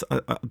 but it's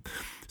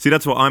see,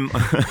 that's why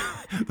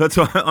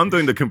I'm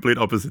doing the complete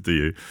opposite to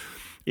you.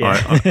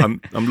 Yeah.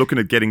 I'm looking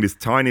at getting this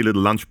tiny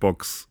little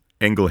lunchbox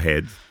angle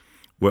head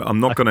where I'm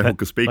not going to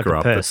hook a speaker like a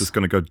up. purse. That's just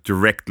going to go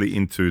directly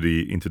into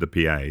the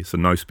PA, so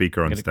no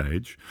speaker on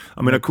stage.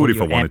 I mean, I could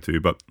if I wanted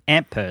to, but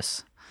amp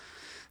purse.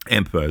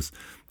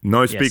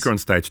 No speaker on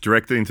stage,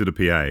 directly into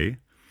the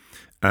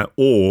PA,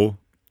 or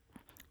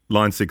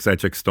Line 6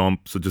 HX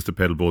Stomp, so just a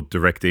pedal board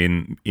direct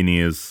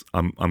in-ears.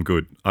 I'm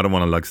good. I don't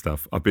want to lug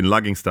stuff. I've been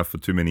lugging stuff for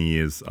too many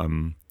years.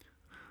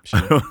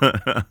 Sure.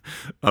 I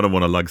don't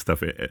want to lug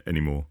stuff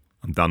anymore.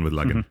 I'm done with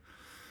lugging.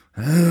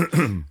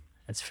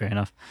 That's fair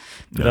enough.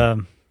 But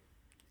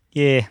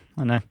yeah,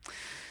 I know.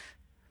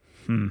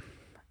 And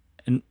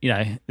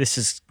this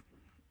is,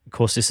 of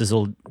course, this is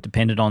all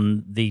dependent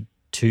on the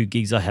 2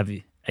 gigs I have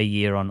a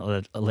year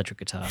on electric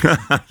guitar.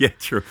 Yeah,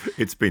 true.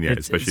 It's been,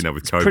 especially now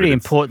with COVID. Pretty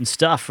important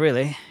stuff,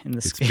 really, in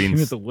the scheme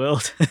of the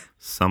world.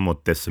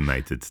 Somewhat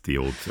decimated the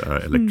old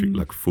electric,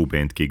 like full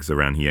band gigs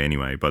around here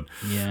anyway. But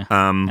yeah.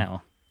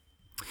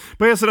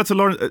 But yeah, so that's a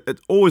Lawrence.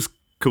 It's always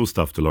cool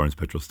stuff, the Lawrence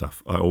Petrol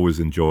stuff. I always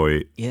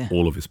enjoy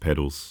all of his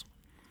pedals.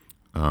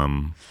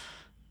 And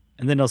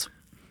then I was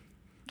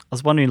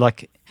wondering,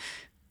 like,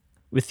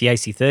 with the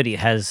AC30, it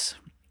has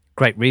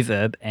great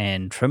reverb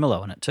and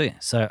tremolo on it too.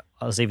 So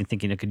I was even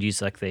thinking I could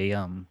use like the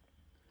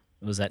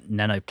was that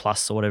Nano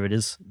Plus or whatever it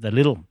is, the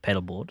little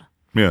pedal board.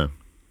 Yeah.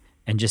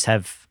 And just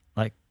have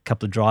like a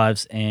couple of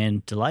drives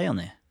and delay on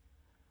there.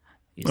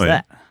 Use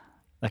that. Yeah.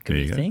 That could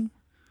be a thing.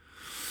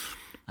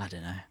 I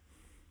don't know.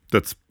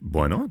 That's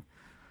why not?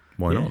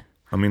 Why not?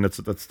 I mean, that's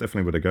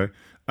definitely where to go.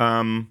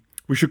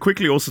 We should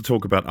quickly also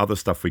talk about other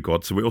stuff we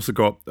got. So we also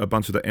got a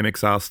bunch of the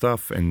MXR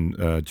stuff and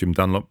Jim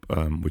Dunlop,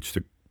 which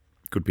the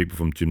good people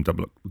from Jim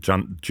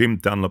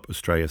Dunlop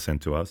Australia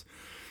sent to us.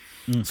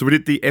 So we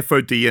did the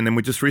FOD, and then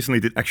we just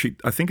recently did, actually,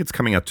 I think it's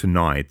coming out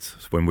tonight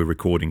when we're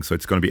recording, so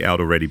it's going to be out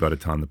already by the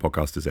time the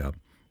podcast is out.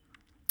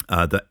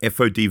 The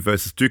FOD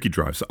versus Dookie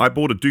Drive. So I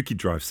bought a Dookie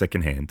Drive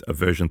secondhand, a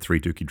version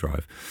 3 Dookie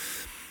Drive,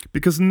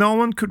 because no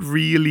one could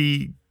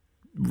really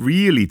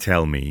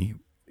tell me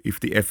if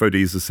the FOD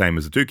is the same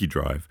as a Dookie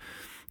Drive.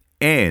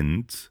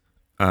 And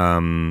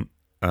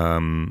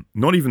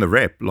not even the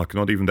rep, like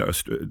not even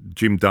the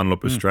Jim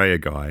Dunlop Australia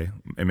guy,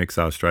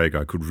 MXR Australia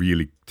guy, could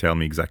really tell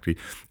me exactly.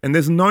 And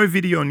there's no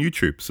video on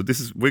YouTube, so this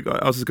is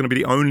ours is going to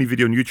be the only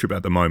video on YouTube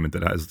at the moment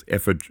that has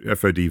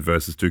FOD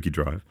versus Dookie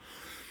Drive.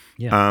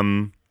 Yeah.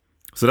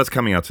 So that's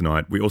coming out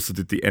tonight. We also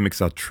did the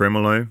MXR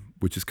Tremolo,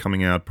 which is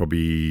coming out that'll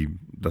be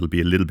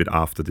a little bit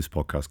after this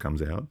podcast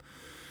comes out.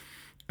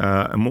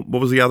 And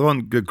what was the other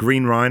one? The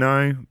Green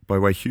Rhino by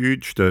Way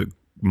Huge, the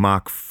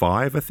Mark V,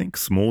 I think,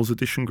 Smalls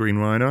Edition Green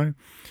Rhino.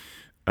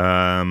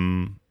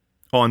 And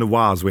the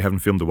Wahs. We haven't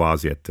filmed the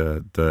Wahs yet,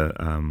 the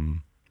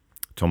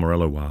Tom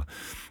Morello Wah.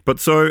 But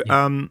so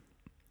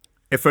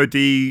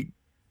FOD,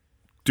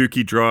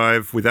 Dookie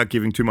Drive, without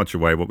giving too much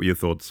away, what were your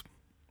thoughts?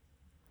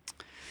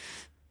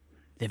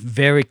 They're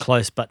very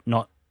close, but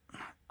not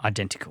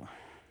identical.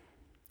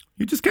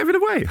 You just gave it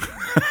away.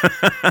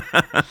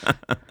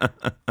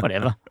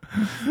 Whatever.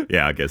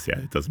 Yeah, I guess,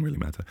 it doesn't really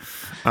matter.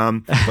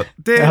 But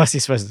they're, how else are you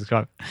supposed to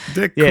describe it?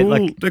 They're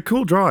cool. They're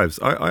cool drives.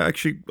 I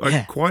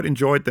quite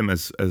enjoyed them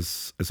as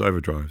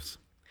overdrives.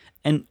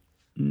 And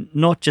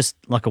not just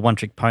like a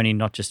one-trick pony,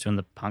 not just doing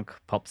the punk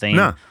pop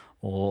theme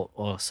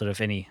or sort of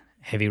any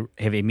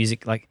heavy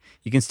music. Like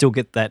you can still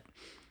get that,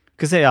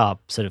 because they are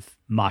sort of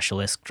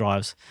Marshall-esque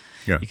drives.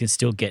 Yeah. You can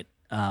still get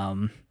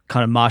kind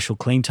of Marshall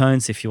clean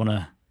tones if you want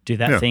to do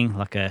that thing,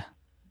 like the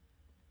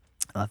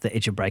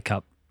Edge of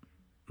Breakup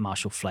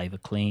Marshall flavor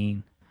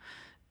clean.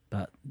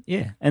 But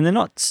yeah, and they're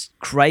not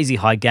crazy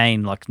high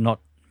gain, like not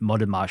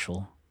modern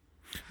Marshall.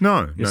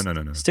 No.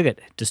 Still get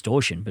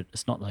distortion, but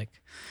it's not like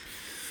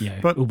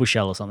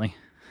Ubershell or something.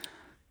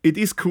 It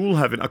is cool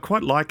having. I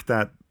quite like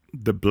that,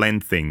 the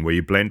blend thing where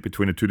you blend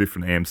between the two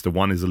different amps. The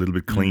one is a little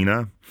bit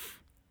cleaner,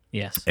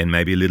 yes, and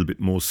maybe a little bit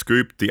more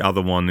scooped. The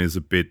other one is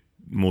a bit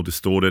more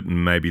distorted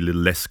and maybe a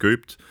little less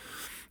scooped.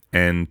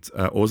 And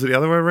or was it the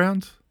other way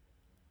around?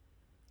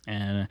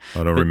 I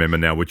don't remember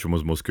now which one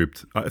was more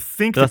scooped. I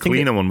think the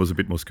cleaner one was a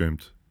bit more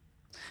scooped.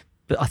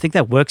 But I think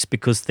that works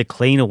because the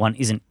cleaner one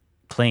isn't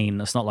clean.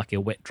 It's not like a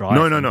wet dry.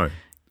 No.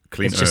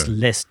 Clean. It's just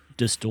less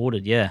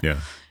distorted. Yeah.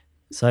 Yeah.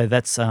 So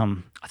that's I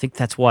think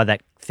that's why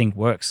that thing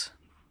works.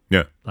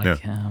 Yeah. Like a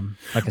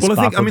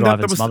sparkle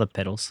drive and some other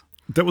pedals.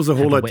 That was the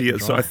whole idea.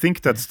 So I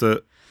think that's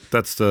the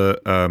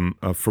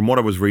from what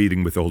I was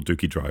reading with the whole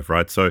Dookie Drive,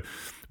 right? So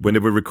when they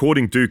were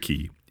recording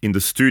Dookie in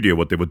the studio,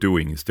 what they were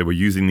doing is they were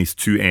using these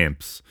 2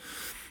 amps,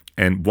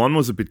 and one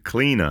was a bit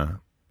cleaner.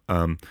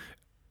 I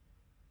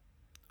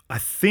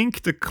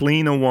think the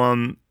cleaner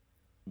one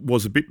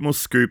was a bit more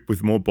scoop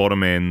with more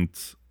bottom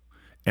end,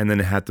 and then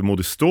it had the more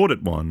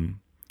distorted one,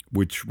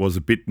 which was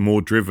a bit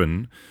more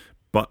driven,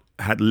 but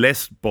had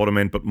less bottom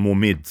end but more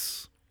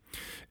mids.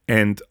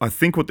 And I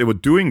think what they were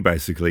doing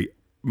basically,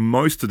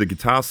 most of the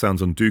guitar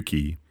sounds on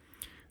Dookie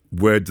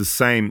were the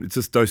same. It's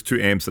just those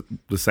two amps at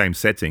the same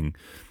setting.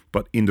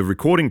 But in the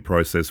recording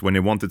process, when they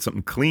wanted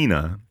something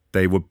cleaner,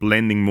 they were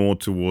blending more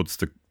towards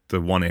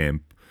the one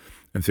amp.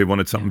 And if they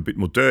wanted something a bit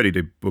more dirty,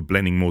 they were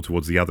blending more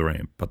towards the other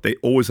amp. But they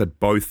always had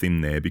both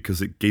in there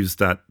because it gives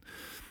that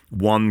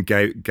one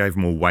gave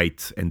more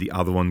weight and the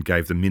other one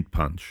gave the mid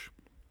punch.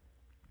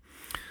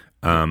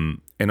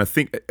 And I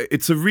think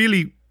it's a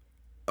really,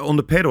 on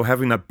the pedal,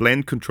 having that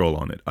blend control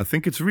on it, I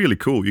think it's really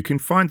cool. You can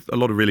find a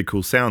lot of really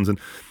cool sounds. And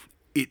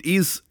it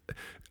is,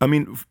 I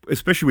mean,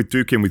 especially with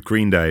Duke and with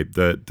Green Day,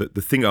 the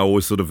thing I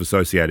always sort of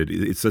associated,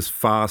 it's this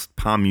fast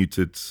palm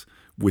muted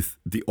with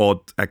the odd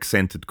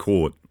accented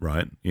chord,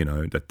 right? You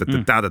know, that da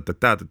da da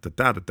da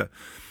da da da.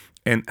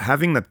 And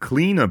having that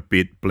cleaner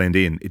bit blend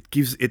in, it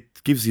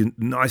gives you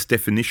nice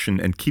definition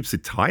and keeps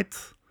it tight.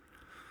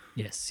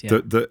 Yes,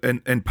 yeah.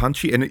 And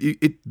punchy, and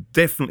it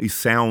definitely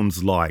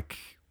sounds like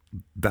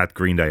that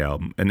Green Day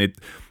album. And it,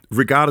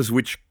 regardless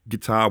which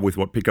guitar with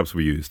what pickups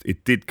we used,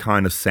 it did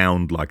kind of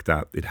sound like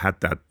that. It had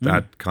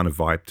that kind of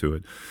vibe to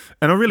it,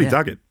 and I really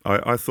dug it.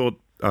 I thought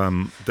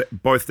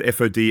both the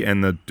FOD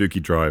and the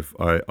Dookie Drive,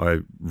 I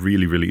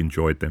really, really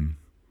enjoyed them.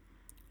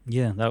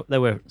 Yeah, they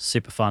were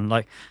super fun.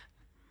 Like,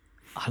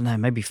 I don't know,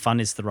 maybe fun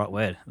is the right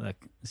word. Like,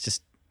 it's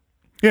just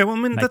yeah. Well, I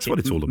mean, that's what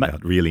it's all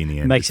about, really. In the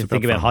end, makes you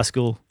think about high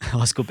school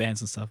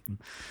bands and stuff.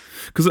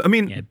 Because I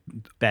mean,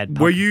 bad.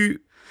 Were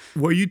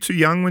you too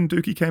young when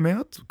Dookie came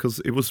out? Because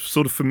it was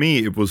sort of, for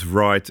me, it was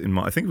right in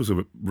my, I think it was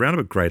around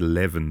about grade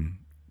 11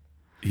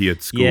 here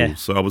at school. Yeah.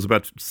 So I was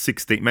about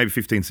 16, maybe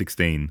 15,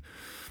 16.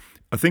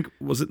 I think,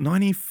 was it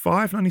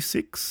 95,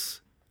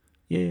 96?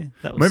 Yeah.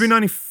 That was, maybe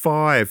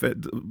 95.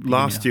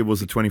 Last year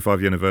was the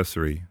 25th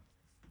anniversary.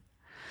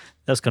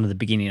 That was kind of the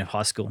beginning of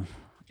high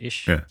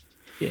school-ish. Yeah.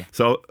 Yeah.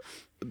 So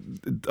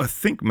I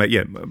think,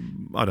 yeah,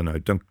 I don't know,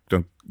 don't,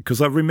 because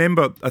I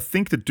remember, I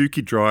think the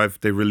Dookie Drive,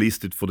 they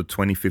released it for the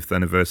 25th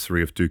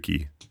anniversary of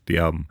Dookie, the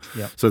album.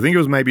 Yeah. So I think it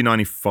was maybe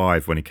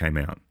 95 when it came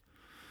out.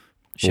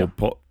 Sure.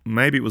 Or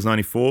maybe it was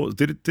 94.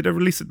 Did they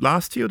release it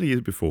last year or the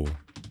year before?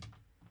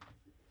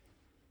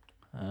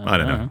 I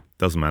don't know.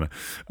 Doesn't matter.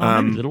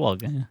 Maybe a little while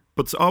ago, yeah.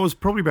 But so I was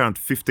probably around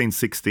 15,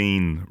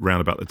 16, round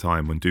about the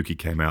time when Dookie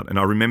came out. And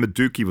I remember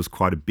Dookie was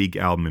quite a big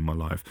album in my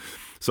life.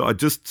 So I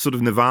just sort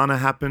of, Nirvana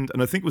happened.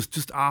 And I think it was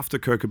just after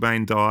Kurt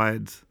Cobain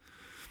died.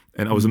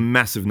 And I was a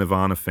massive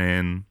Nirvana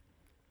fan.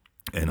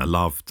 And I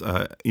loved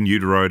In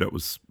Utero. That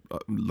was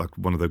like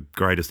one of the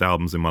greatest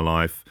albums in my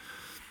life.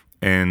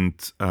 And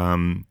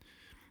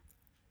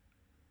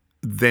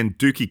then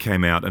Dookie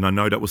came out, and I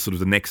know that was sort of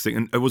the next thing.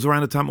 And it was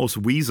around the time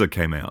also Weezer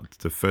came out.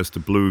 The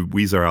Blue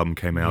Weezer album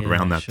came out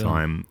around that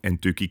time,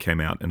 and Dookie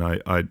came out. And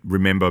I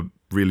remember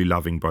really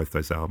loving both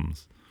those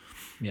albums.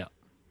 Yeah.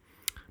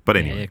 But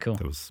anyway, cool.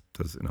 that was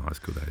in high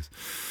school days.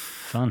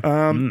 Fun.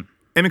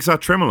 MXR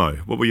Tremolo,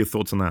 what were your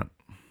thoughts on that?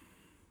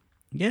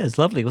 Yeah, it's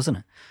lovely, wasn't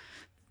it?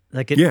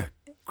 Like you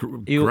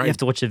have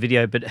to watch the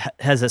video, but it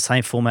has the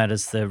same format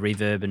as the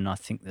Reverb, and I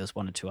think there's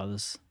one or two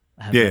others.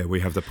 Yeah, we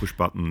have the push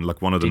button.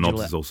 Like one of the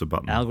knobs is also a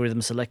button.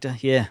 Algorithm selector,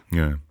 yeah.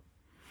 Yeah.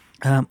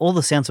 All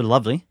the sounds are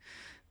lovely.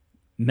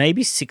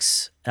 Maybe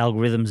 6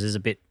 algorithms is a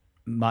bit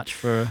much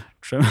for a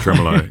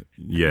tremolo.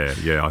 Yeah,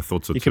 I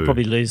thought so too. You could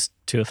probably lose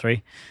 2 or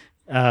 3.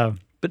 But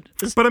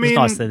I mean, it's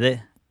nice they're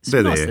there.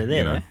 They're there,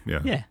 you know,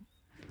 yeah. You're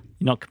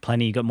not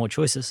complaining, you got more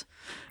choices.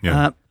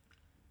 Yeah. I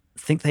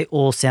think they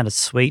all sounded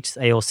sweet.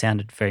 They all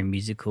sounded very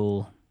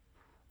musical.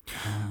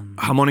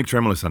 Harmonic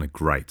tremolo sounded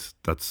great.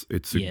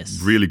 It's a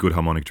really good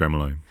harmonic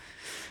tremolo.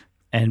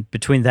 And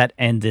between that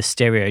and the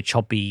stereo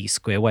choppy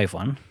square wave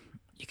one,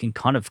 you can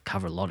kind of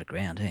cover a lot of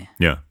ground, eh?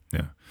 Yeah.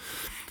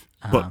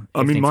 But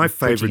I mean, my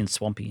favorite and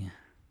swampy.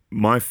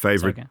 My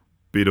favorite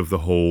bit of the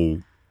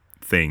whole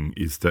thing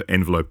is the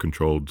envelope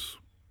controlled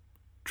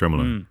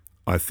tremolo.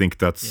 I think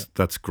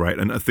that's great,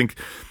 and I think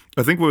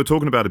we were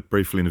talking about it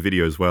briefly in the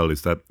video as well.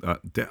 Is that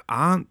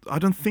I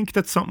don't think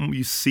that's something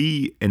you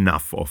see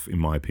enough of, in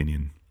my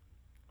opinion.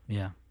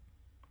 Yeah.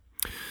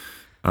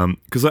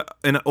 Because I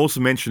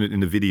also mentioned it in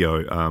the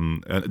video.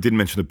 I didn't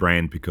mention the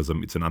brand because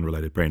it's an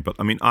unrelated brand. But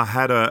I mean, I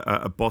had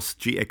a Boss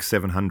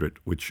GX700,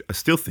 which I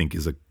still think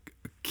is a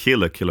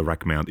killer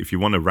rack mount. If you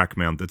want a rack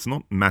mount that's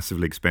not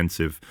massively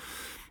expensive,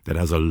 that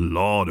has a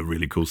lot of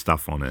really cool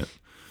stuff on it.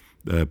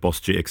 The Boss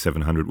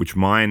GX700, which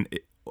mine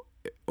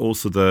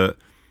also the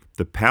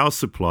power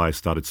supply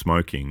started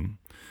smoking,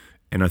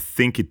 and I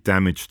think it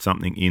damaged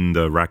something in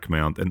the rack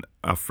mount. And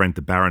our friend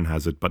the Baron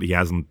has it, but he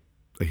hasn't.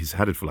 He's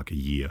had it for like a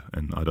year,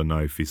 and I don't know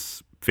if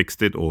he's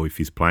fixed it or if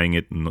he's playing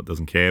it and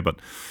doesn't care. But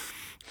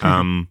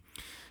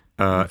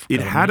it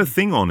had a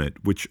thing on it,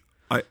 which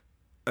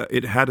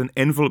it had an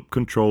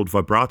envelope-controlled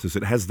vibrato. So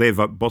it has their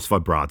Boss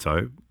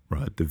vibrato,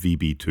 right? The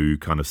VB2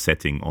 kind of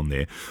setting on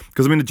there.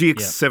 Because I mean, the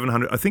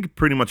GX700, I think it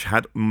pretty much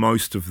had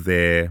most of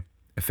their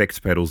effects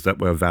pedals that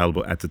were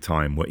available at the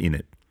time were in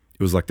it.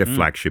 It was like their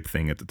flagship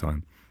thing at the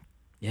time.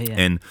 Yeah, yeah.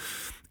 And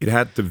it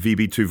had the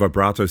VB2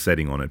 vibrato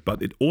setting on it,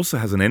 but it also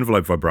has an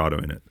envelope vibrato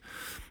in it,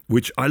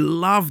 which I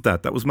love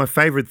that. That was my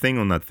favorite thing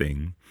on that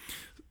thing.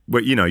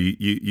 Where,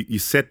 you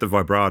set the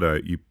vibrato,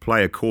 you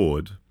play a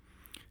chord.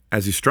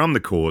 As you strum the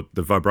chord,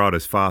 the vibrato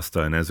is faster,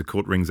 and as the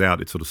chord rings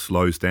out, it sort of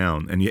slows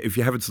down. And if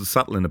you have it sort of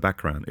subtle in the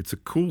background, it's a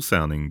cool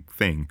sounding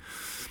thing.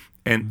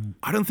 And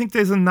I don't think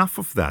there's enough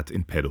of that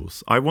in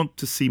pedals. I want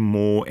to see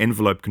more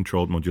envelope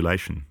controlled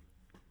modulation.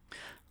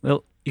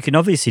 Well, you can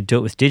obviously do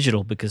it with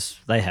digital because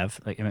they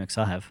have, like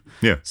MXR have.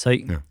 Yeah. So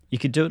you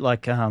could do it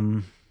like,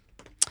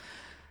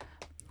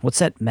 what's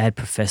that Mad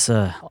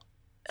Professor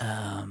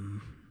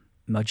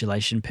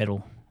modulation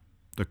pedal?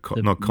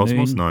 Not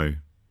Cosmos, no.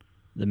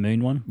 The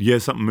Moon one? Yeah,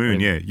 something Moon,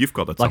 yeah. You've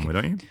got that somewhere,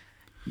 don't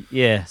you?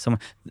 Yeah,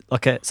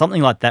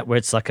 something like that where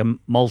it's like a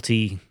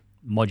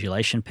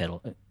multi-modulation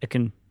pedal. It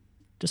can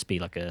just be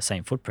like a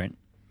same footprint.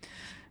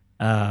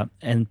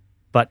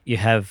 But you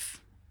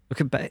have... It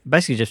could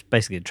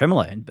basically a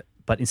tremolo,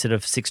 but instead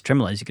of 6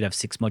 tremolos, you could have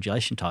 6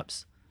 modulation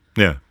types.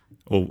 Yeah,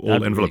 all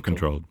envelope really cool.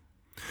 controlled.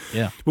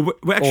 Yeah. Well,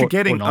 we're actually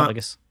getting... Or not, I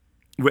guess.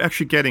 We're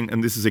actually getting,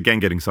 and this is again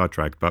getting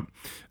sidetracked, but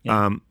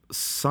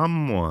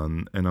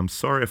someone, and I'm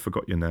sorry I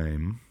forgot your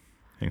name.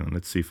 Hang on,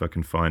 let's see if I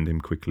can find him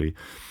quickly.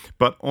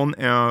 But on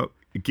our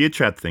Gear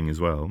Chat thing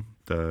as well,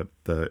 on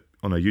our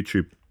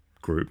YouTube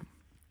group,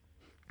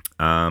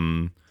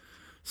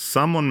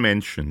 someone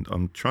mentioned,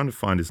 I'm trying to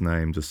find his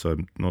name just so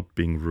I'm not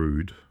being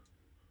rude.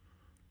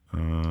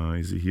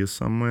 Is he here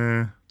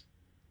somewhere?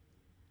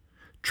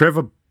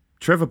 Trevor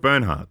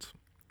Bernhardt.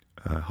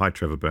 Hi,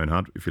 Trevor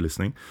Bernhardt, if you're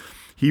listening.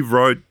 He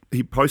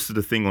posted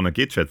a thing on a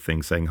Gear Chat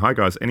thing saying, "Hi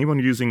guys, anyone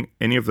using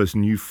any of those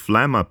new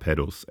Flamma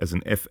pedals, as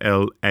in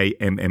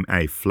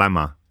FLAMMA,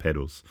 Flamma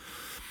pedals?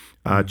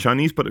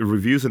 Chinese, but the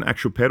reviews and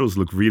actual pedals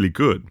look really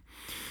good."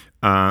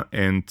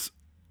 And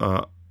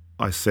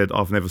I said,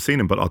 "I've never seen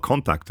them, but I'll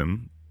contact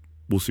them.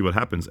 We'll see what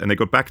happens." And they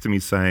got back to me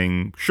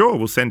saying, "Sure,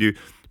 we'll send you,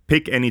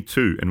 pick any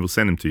 2 and we'll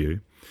send them to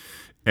you."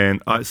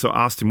 And I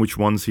asked him which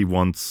ones he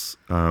wants.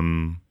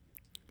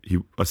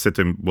 I said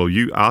to him, "Well,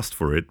 you asked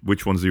for it.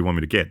 Which ones do you want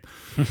me to get?"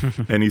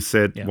 And he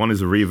said, one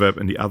is a reverb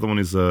and the other one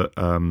is a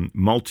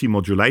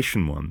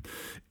multi-modulation one.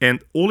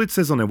 And all it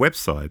says on their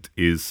website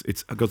is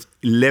it's got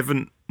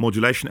 11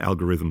 modulation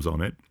algorithms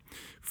on it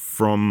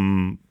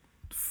from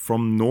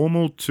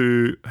normal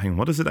to... Hang on,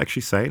 what does it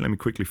actually say? Let me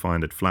quickly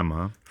find it.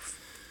 Flamma.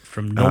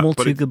 From normal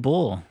to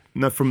Gabor.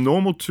 No, from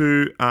normal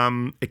to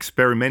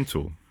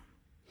experimental.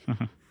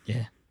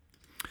 Yeah.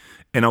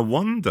 And I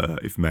wonder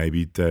if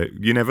maybe,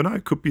 you never know,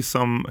 it could be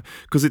some...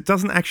 Because it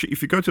doesn't actually...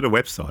 If you go to the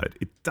website,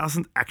 it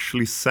doesn't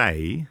actually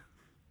say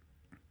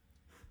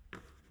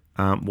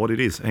what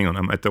it is. Hang on,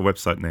 I'm at the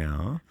website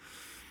now.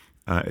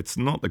 It's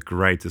not the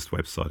greatest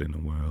website in the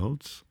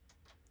world.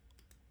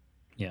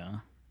 Yeah.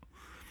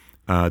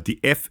 The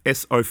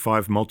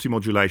FS05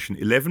 multi-modulation,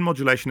 11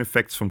 modulation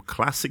effects from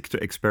classic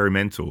to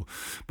experimental.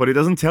 But it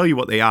doesn't tell you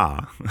what they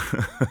are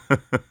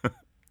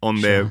on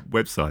their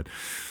website.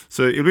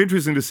 So it'll be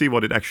interesting to see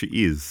what it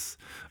actually is.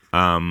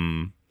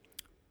 So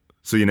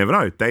you never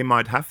know. They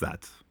might have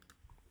that.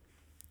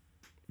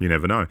 You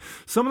never know.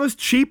 Some of those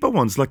cheaper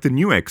ones, like the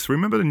NuX.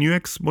 Remember the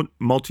NuX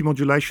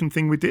multi-modulation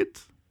thing we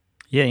did?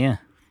 Yeah, yeah.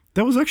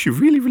 That was actually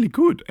really, really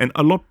good. And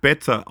a lot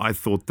better, I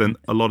thought, than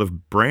a lot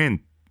of brand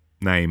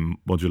name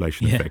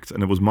modulation effects.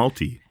 And it was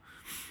multi.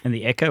 And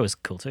the Echo was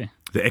cool too.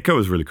 The Echo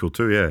was really cool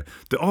too, yeah.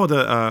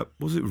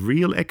 Was it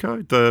Real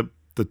Echo? The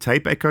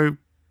tape Echo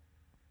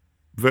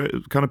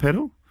kind of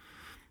pedal?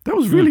 That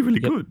was really,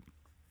 really good.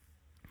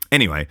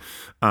 Anyway,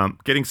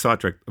 getting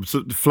sidetracked.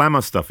 So the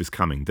Flamma stuff is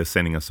coming. They're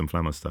sending us some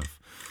Flamma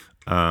stuff.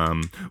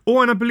 And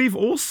I believe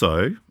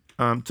also,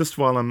 just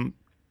while I'm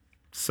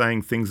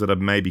saying things that are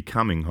maybe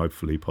coming,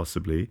 hopefully,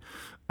 possibly,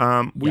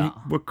 we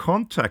were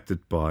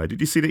contacted by...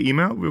 Did you see the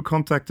email? We were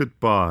contacted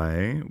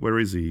by... Where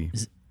is he?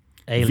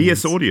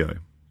 VS Audio.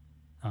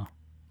 Oh,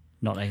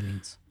 not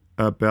Aliens.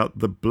 About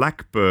the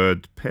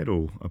Blackbird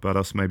pedal, about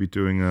us maybe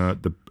doing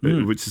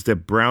which is their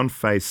brown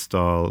face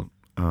style,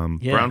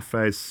 brown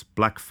face,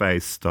 black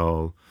face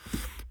style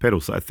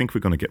pedal. So I think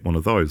we're going to get one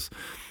of those,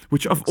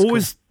 which I've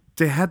always,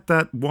 they had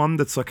that one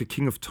that's like a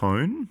King of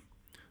Tone.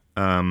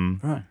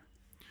 Right.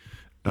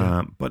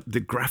 But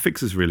the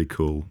graphics is really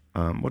cool.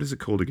 What is it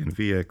called again?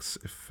 VX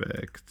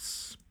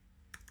Effects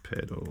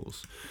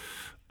pedals.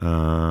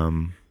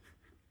 Hang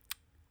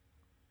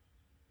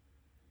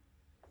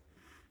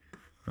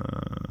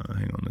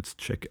on, let's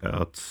check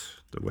out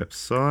the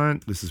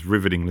website. This is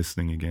riveting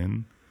listening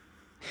again.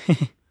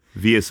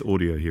 VS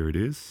Audio, here it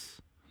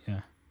is.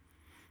 Yeah.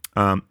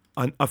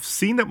 I've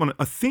seen that one.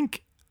 I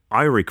think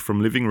Eirik from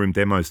Living Room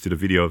Demos did a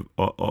video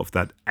of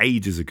that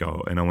ages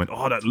ago, and I went,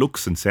 "Oh, that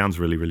looks and sounds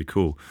really, really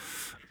cool."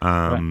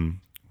 Right.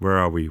 Where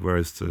are we?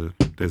 There's the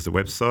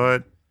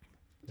website.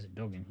 There's a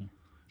dog in here.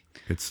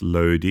 It's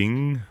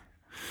loading.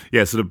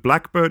 Yeah, so the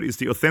Blackbird is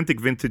the authentic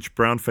vintage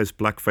brown face,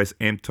 black face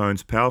amp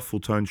tones,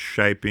 powerful tone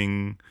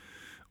shaping,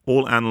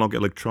 all analog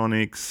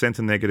electronics,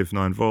 center negative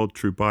 9 volt,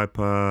 true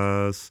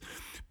bypass,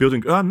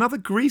 building another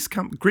Greek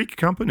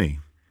company.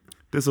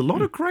 There's a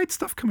lot of great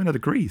stuff coming out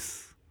of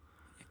Greece.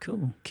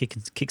 Cool.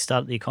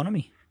 Kickstart the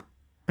economy.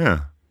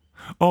 Yeah.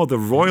 Oh, the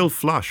Royal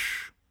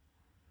Flush.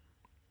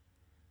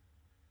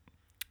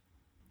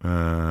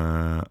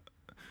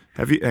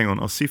 Have you? Hang on.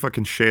 I'll see if I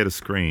can share the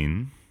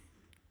screen,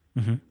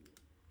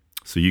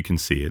 so you can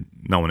see it.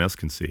 No one else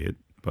can see it,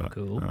 but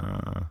Cool.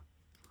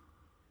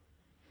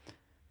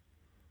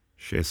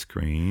 Share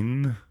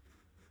screen.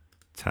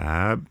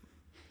 Tab.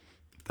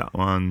 That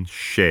one.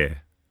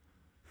 Share.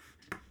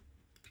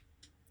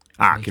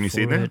 Can you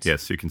see it now? forward.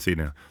 Yes, you can see it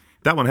now.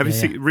 That one. Have you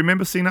Yeah.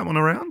 remember seeing that one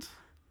around?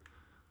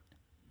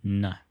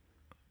 No.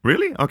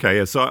 Really? Okay,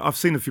 yeah. So I've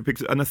seen a few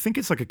pictures, and I think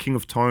it's like a King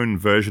of Tone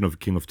version of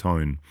King of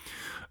Tone.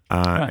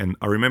 Right. And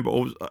I remember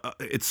always,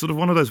 it's sort of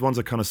one of those ones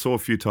I kind of saw a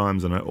few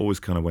times, and I always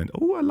kind of went,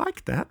 "Oh, I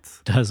like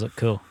that." Does look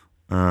cool.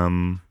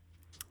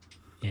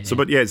 Yeah. So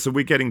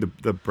we're getting the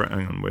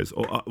hang on, where's?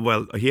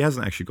 Well, he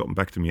hasn't actually gotten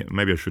back to me yet.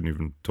 Maybe I shouldn't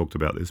even talked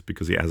about this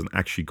because he hasn't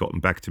actually gotten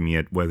back to me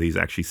yet whether he's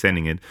actually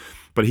sending it.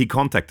 But he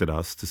contacted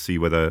us to see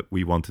whether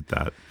we wanted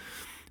that.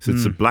 So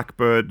it's a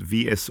Blackbird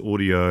VS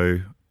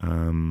Audio.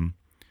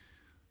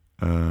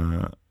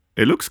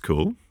 It looks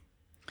cool.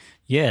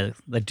 Yeah,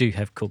 they do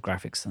have cool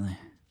graphics, don't they?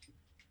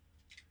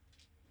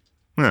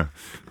 Yeah,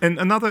 and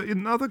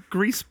another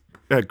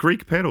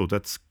Greek pedal.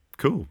 That's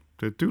cool.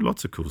 They do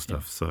lots of cool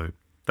stuff. So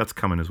that's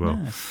coming as well.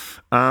 Nice.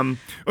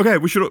 Okay,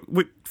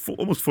 for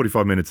almost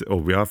 45 minutes. Oh,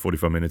 we are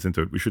 45 minutes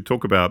into it. We should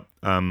talk about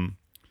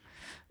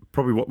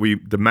probably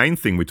the main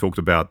thing we talked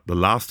about the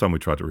last time we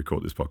tried to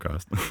record this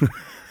podcast.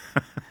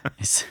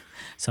 It's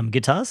some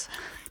guitars.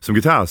 Some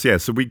guitars, yeah.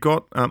 So we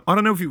got. I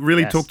don't know if we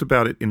really Yes. talked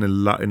about it in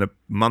a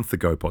month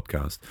ago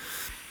podcast,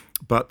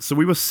 but so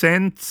we were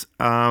sent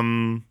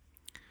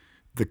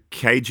the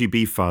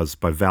KGB Fuzz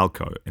by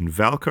Valco, and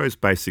Valco is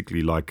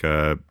basically like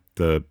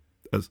the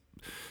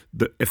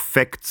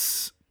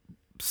effects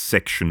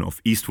section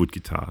of Eastwood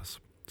guitars,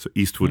 so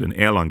Eastwood and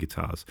Airline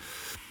guitars,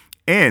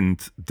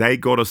 and they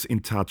got us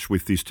in touch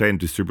with the Australian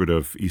distributor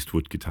of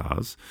Eastwood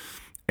guitars.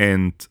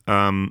 And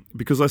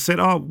because I said,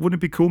 oh, wouldn't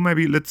it be cool?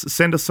 Maybe let's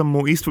send us some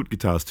more Eastwood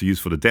guitars to use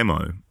for the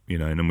demo,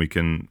 and then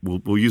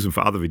we'll use them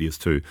for other videos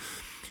too.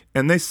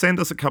 And they send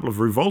us a couple of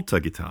Rivolta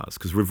guitars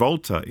because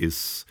Rivolta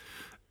is,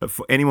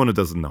 for anyone who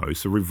doesn't know,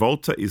 so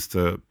Rivolta is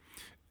and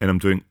I'm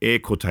doing air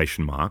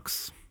quotation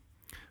marks,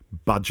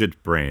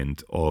 budget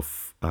brand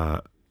of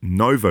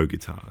Novo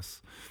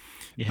guitars.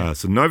 Yeah.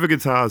 So Novo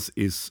guitars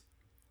is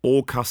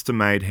all custom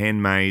made,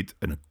 handmade,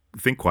 and I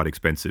think quite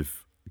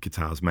expensive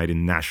guitars made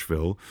in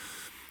Nashville.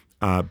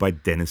 By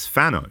Dennis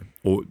Fano,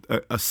 or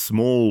a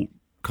small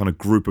kind of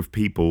group of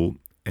people,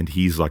 and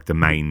he's like the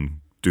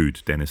main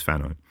dude, Dennis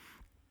Fano,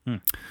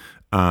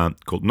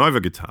 called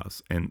Nova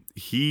Guitars, and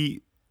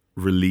he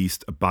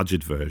released a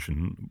budget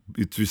version.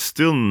 It was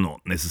still not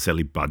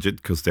necessarily budget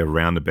because they're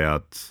around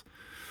about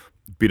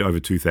a bit over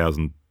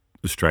 2,000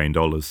 Australian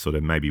dollars, so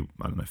they're maybe,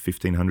 I don't know,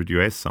 1,500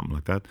 US, something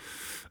like that,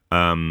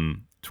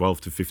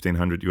 12 to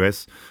 1,500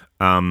 US,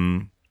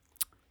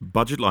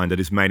 budget line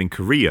that is made in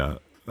Korea.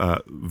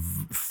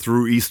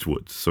 Through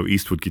Eastwood. So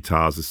Eastwood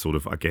Guitars is sort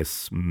of, I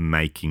guess,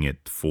 making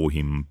it for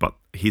him, but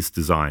his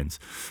designs,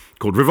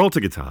 called Rivolta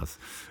guitars.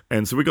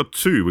 And so we got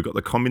two. We got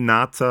the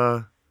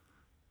Combinata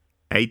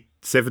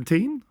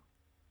 817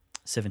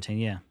 17,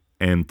 yeah.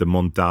 and the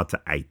Mondata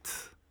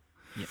 8.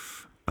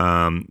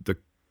 Yep.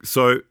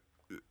 So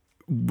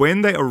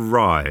when they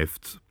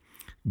arrived,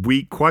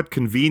 we quite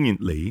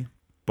conveniently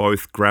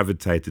both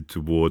gravitated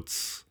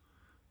towards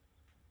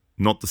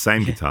not the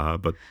same guitar,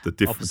 but the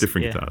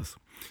different yeah. guitars.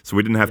 So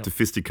we didn't have to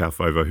fisticuff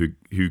over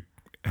who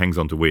hangs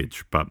onto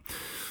which. But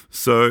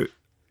so,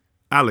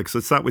 Alex,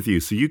 let's start with you.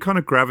 So you kind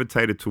of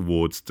gravitated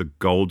towards the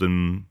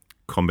golden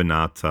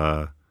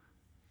Combinata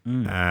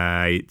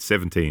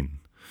 817.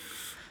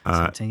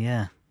 17,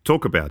 yeah.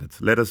 Talk about it.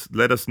 Let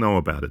us know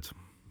about it.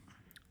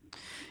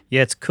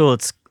 Yeah, it's cool.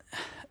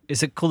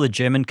 Is it called a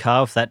German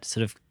carve, that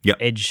sort of Yep.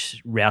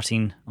 edge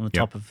routing on the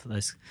top of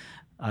those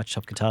arch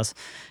top guitars?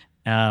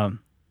 And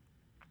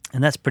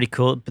that's pretty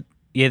cool. But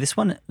yeah, this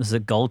one is a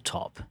gold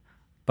top,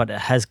 but it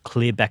has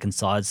clear back and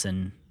sides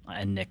and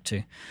neck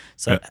too.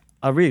 So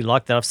I really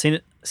like that. I've seen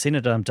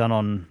it done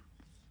on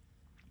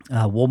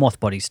Warmoth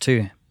bodies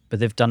too, but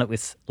they've done it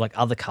with like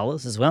other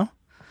colors as well.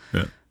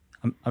 Yeah.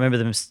 I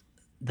remember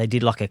they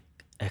did like a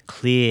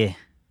clear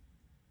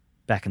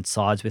back and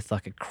sides with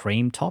like a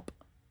cream top,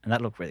 and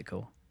that looked really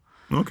cool.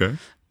 Okay.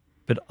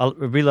 But I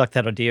really like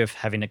that idea of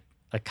having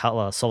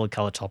a solid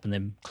color top and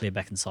then clear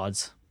back and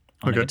sides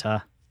on a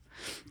guitar.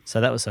 So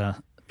that was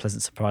a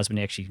pleasant surprise when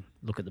you actually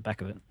look at the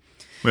back of it.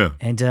 Yeah.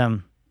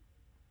 And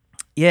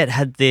it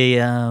had the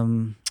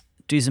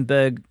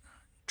Duesenberg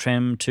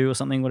Trem 2 or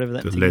something, whatever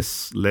that The thing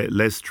is.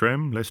 less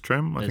trem,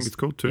 I think it's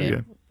called too.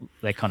 Yeah.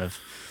 They're kind of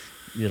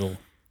little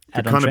The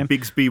add-on kind trem. of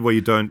Bigsby where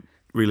you don't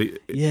really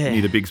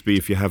need a Bigsby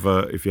if you have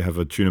a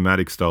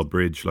Tunematic style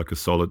bridge, like a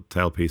solid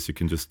tailpiece, you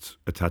can just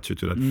attach it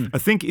to that. I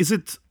think, is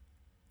it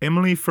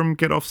Emily from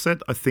Get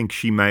Offset? I think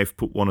she may have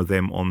put one of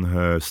them on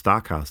her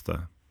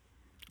Starcaster,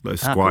 the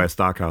Squire cool.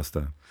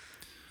 Starcaster.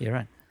 Yeah,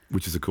 right.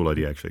 which is a cool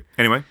idea actually.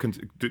 Anyway,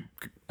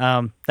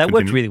 That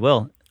worked really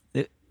well.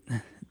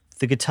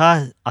 The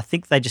guitar, I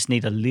think they just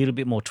need a little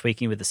bit more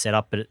tweaking with the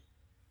setup, but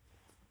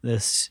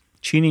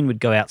tuning would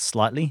go out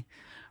slightly,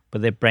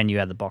 but they're brand new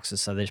out of the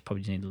boxes, so they just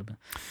probably need a little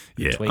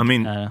bit of tweak. I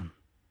mean,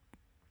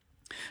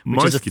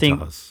 most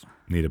guitars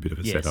need a bit of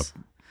a setup.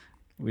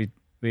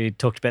 We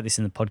talked about this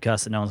in the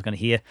podcast that no one's going to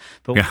hear,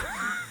 but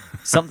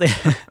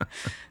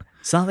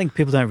something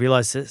people don't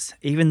realize is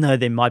even though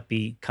they might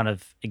be kind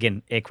of,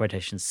 again, air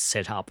quotations,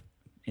 set up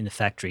in the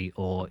factory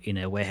or in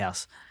a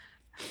warehouse,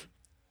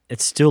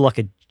 it's still like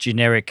a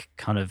generic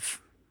kind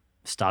of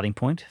starting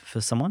point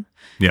for someone.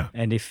 Yeah.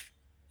 And if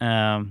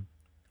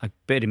like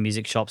better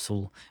music shops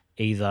will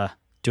either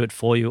do it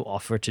for you,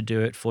 offer to do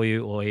it for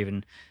you, or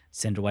even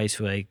send away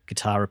to a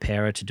guitar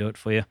repairer to do it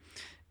for you.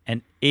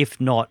 And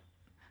if not,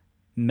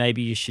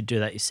 maybe you should do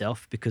that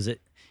yourself, because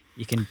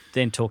you can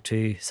then talk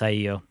to, say,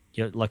 your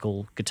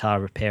local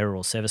guitar repairer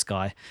or service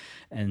guy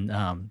and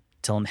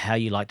tell them how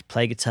you like to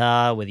play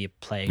guitar, whether you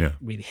play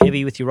really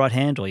heavy with your right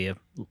hand or you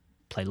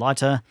play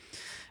lighter,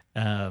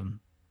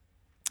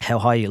 how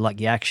high you like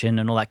the action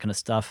and all that kind of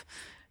stuff.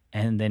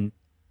 And then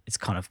it's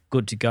kind of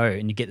good to go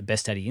and you get the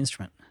best out of your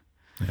instrument.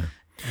 Yeah.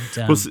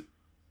 And,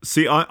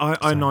 see,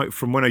 I know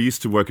from when I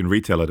used to work in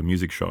retail at a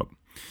music shop,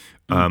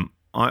 one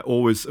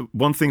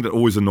thing that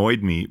always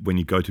annoyed me when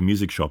you go to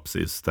music shops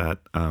is that,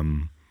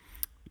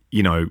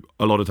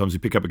 a lot of times you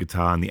pick up a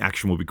guitar and the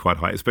action will be quite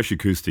high, especially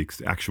acoustics,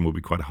 the action will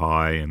be quite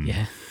high. And,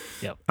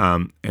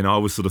 and I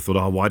always sort of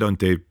thought, why don't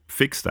they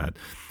fix that?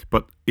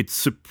 But it's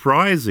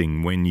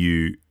surprising when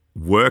you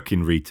work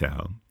in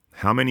retail,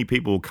 how many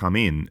people come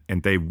in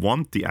and they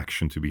want the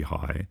action to be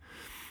high.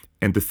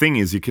 And the thing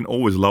is, you can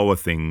always lower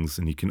things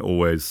and you can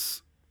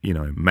always,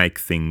 make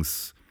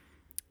things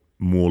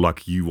more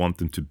like you want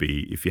them to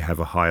be if you have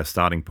a higher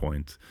starting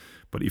point.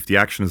 But if the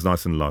action is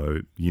nice and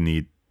low, you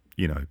need,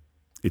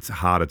 it's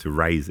harder to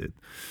raise it.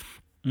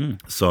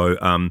 So,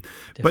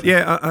 but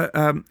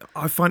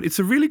I find it's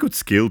a really good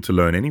skill to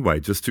learn anyway,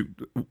 just to,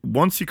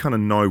 once you kind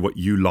of know what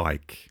you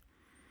like,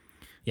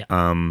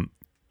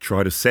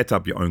 try to set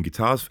up your own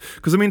guitars.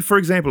 Because, I mean, for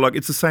example, like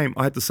it's the same,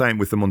 I had the same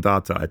with the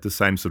Mondata, I had the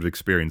same sort of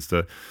experience.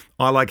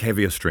 I like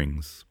heavier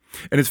strings.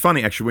 And it's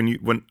funny, actually,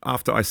 when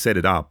after I set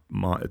it up,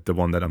 the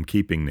one that I'm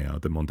keeping now,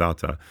 the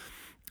Mondata,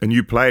 and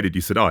you played it, you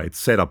said, it's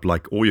set up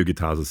like all your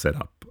guitars are set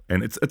up.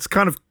 And it's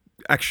kind of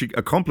actually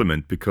a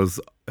compliment, because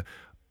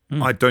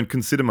I don't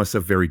consider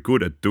myself very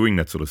good at doing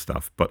that sort of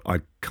stuff, but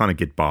I kind of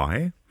get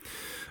by.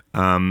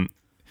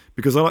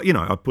 Because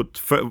I put,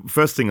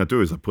 first thing I do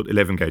is I put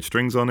 11 gauge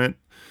strings on it,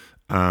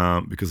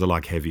 because I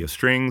like heavier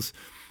strings.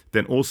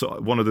 Then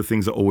also one of the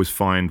things I always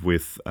find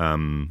with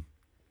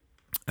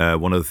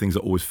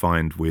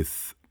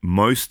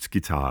most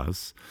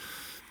guitars,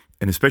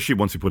 and especially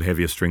once you put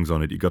heavier strings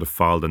on it, you got to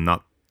file the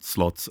nut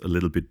slots a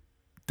little bit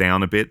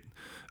down a bit.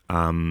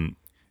 And,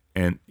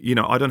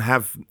 I don't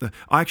have...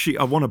 I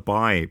want to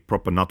buy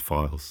proper nut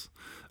files,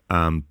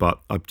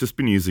 but I've just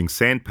been using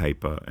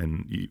sandpaper,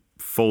 and you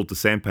fold the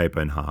sandpaper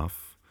in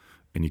half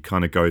and you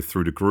kind of go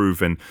through the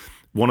groove. And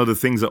one of the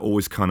things I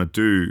always kind of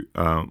do,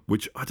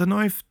 which I don't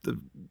know if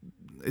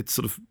it's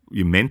sort of...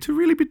 you're meant to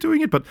really be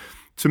doing it, but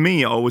to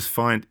me, I always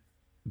find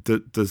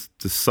the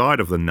side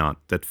of the nut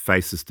that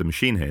faces the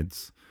machine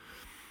heads,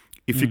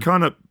 if you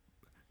kind of...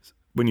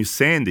 when you're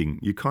sanding,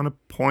 you kind of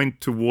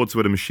point towards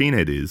where the machine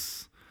head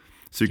is.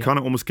 So you kind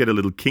of almost get a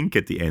little kink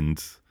at the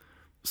end.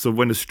 So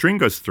when the string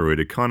goes through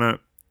it kind of,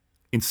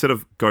 instead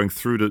of going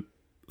through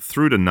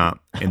the nut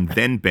and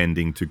then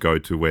bending to go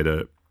to where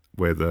the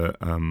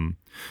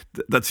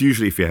that's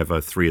usually if you have a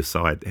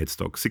 3-a-side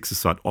headstock.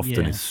 6-a-side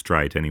often is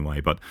straight anyway.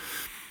 But,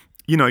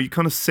 you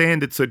kind of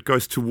sand it so it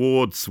goes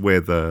towards where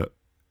the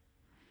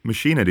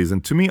machine head is.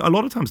 And to me, a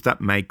lot of times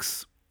that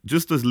makes,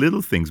 just those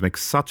little things make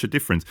such a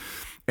difference.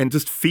 And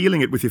just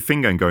feeling it with your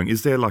finger and going,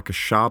 is there like a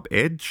sharp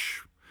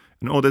edge?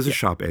 And there's a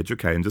sharp edge,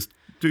 okay, and just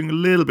doing a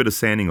little bit of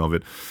sanding of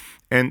it.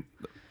 And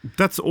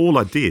that's all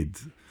I did.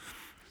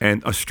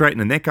 And I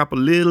straightened the neck up a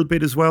little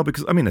bit as well,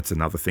 because, I mean, that's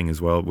another thing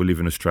as well. We live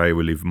in Australia,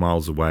 we live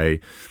miles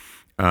away.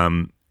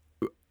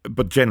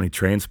 But generally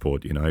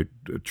transport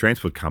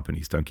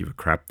companies don't give a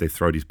crap. They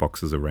throw these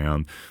boxes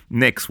around.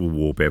 Necks will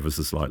warp ever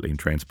so slightly in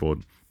transport.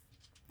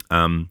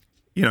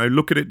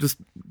 Look at it, just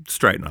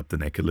straighten up the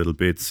neck a little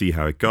bit, see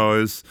how it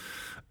goes.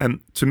 And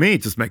to me,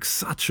 it just makes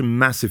such a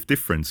massive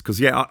difference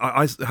because,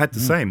 I had the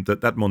same,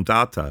 that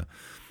Mondata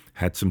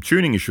had some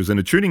tuning issues. And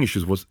the tuning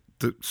issues was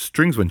the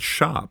strings went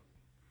sharp,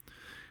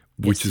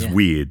 which is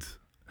weird,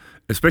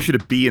 especially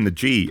the B and the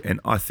G. And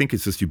I think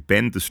it's just you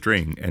bend the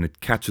string and it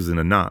catches in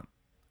a nut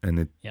and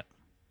it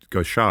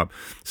goes sharp.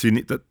 So you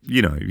need that,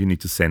 you need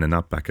to sand a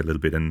nut back a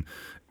little bit.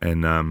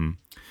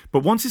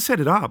 But once you set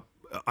it up,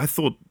 I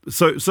thought,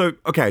 so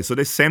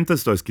they sent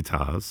us those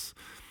guitars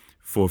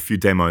for a few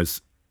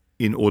demos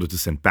in order to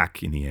send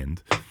back in the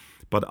end.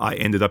 But I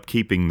ended up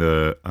keeping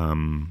the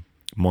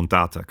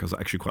Mondata because I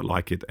actually quite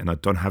like it. And I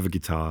don't have a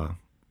guitar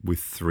with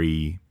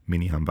 3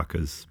 mini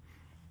humbuckers.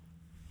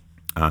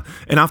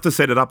 And after I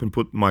set it up and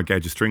put my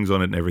gauge of strings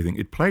on it and everything,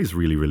 it plays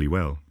really, really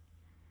well.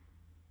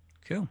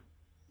 Cool.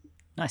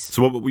 Nice.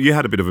 So you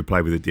had a bit of a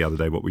play with it the other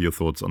day. What were your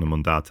thoughts on the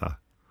Mondata?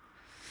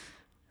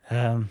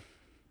 Yeah,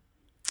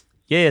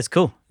 it's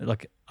cool.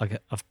 Like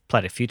I've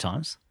played it a few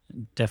times.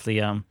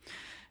 Definitely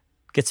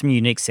get some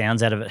unique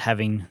sounds out of it,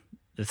 having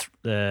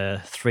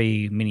the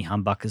three mini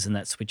humbuckers and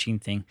that switching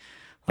thing.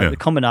 Like the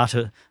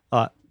Combinata,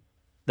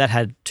 that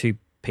had two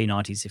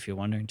P90s, if you're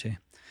wondering too.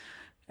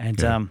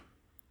 And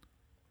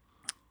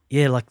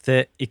like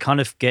you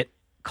kind of get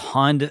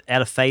kind of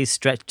out of phase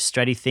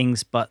stratty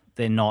things, but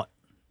they're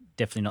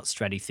definitely not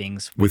stratty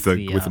things with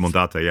the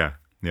Mondata.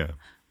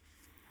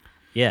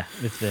 Yeah,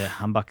 with the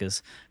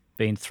humbuckers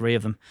being three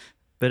of them.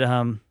 But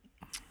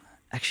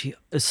actually,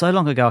 it's so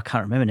long ago I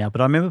can't remember now.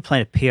 But I remember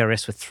playing a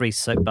PRS with three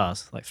soap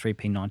bars, like three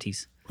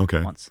P90s.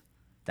 Okay. Once,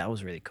 that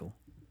was really cool.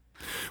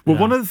 Well,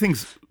 one of the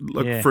things,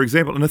 for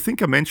example, and I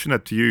think I mentioned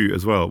that to you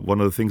as well. One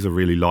of the things I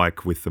really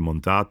like with the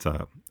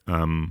Mondata,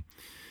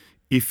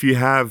 if you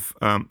have,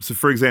 so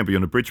for example, you're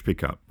on a bridge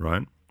pickup,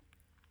 right?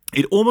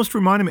 It almost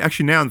reminded me.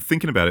 Actually, now I'm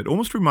thinking about it.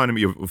 Almost reminded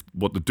me of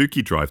what the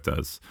Dookie drive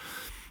does.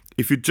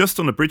 If you're just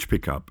on a bridge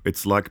pickup,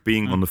 it's like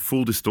being on the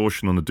full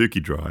distortion on the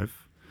Dookie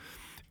drive.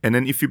 And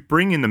then if you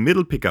bring in the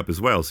middle pickup as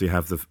well, so you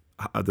have the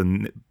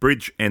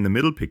bridge and the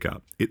middle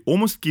pickup, it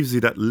almost gives you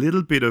that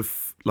little bit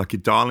of, like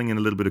you're dialing in a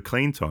little bit of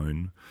clean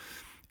tone.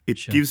 It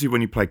gives you,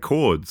 when you play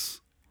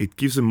chords, it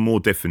gives them more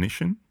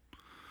definition.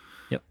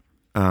 Yep.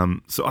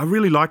 So I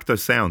really like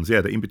those sounds,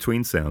 the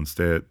in-between sounds,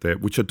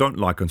 which I don't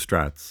like on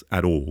Strats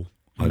at all.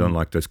 I don't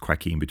like those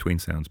quacky in-between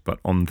sounds, but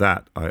on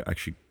that, I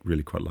actually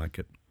really quite like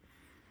it.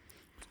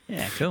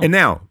 Yeah, cool. And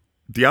now,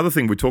 the other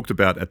thing we talked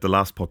about at the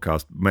last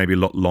podcast, maybe a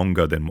lot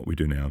longer than what we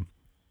do now.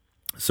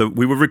 So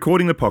we were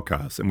recording the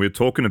podcast and we were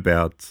talking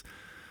about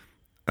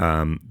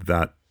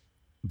the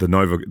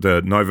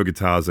Nova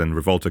guitars and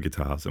Rivolta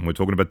guitars, and we're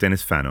talking about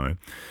Dennis Fano.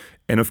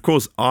 And of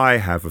course, I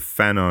have a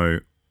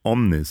Fano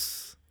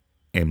Omnis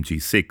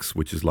MG6,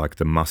 which is like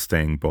the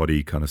Mustang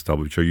body kind of style,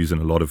 which I use in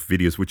a lot of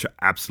videos, which I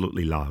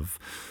absolutely love,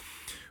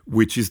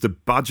 which is the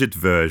budget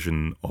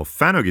version of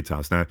Fano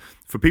guitars. Now,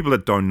 for people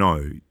that don't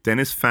know,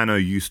 Dennis Fano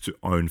used to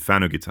own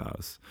Fano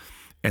guitars.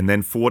 And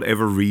then for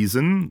whatever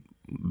reason,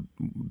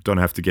 don't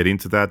have to get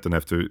into that,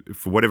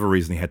 for whatever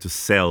reason, he had to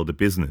sell the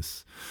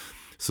business.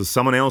 So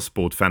someone else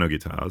bought Fano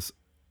guitars.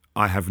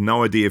 I have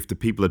no idea if the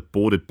people that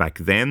bought it back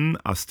then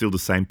are still the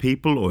same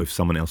people or if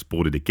someone else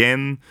bought it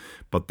again.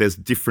 But there's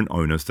different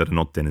owners that are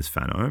not Dennis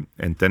Fano.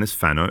 And Dennis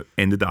Fano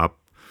ended up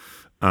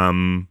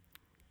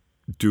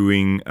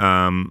doing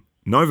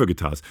Nova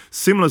guitars.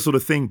 Similar sort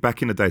of thing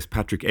back in the days.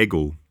 Patrick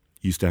Eggle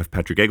used to have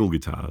Patrick Eggle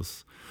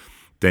guitars.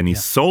 Then he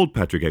sold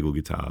Patrick Eggle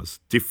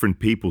guitars. Different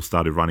people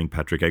started running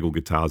Patrick Eggle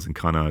guitars and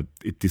kind of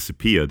it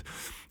disappeared.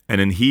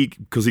 And then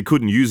because he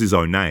couldn't use his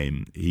own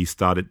name, he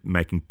started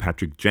making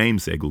Patrick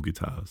James Eggle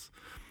guitars.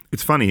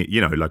 It's funny,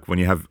 like when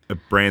you have a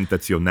brand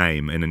that's your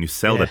name and then you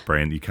sell that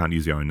brand, you can't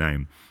use your own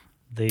name.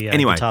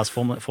 Anyway, guitars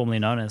formerly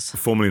known as.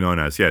 Formerly known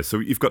as, yeah. So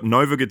you've got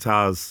Nova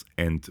guitars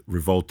and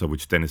Rivolta,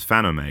 which Dennis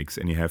Fano makes,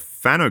 and you have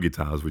Fano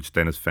guitars, which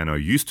Dennis Fano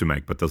used to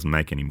make but doesn't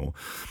make anymore.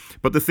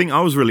 But the thing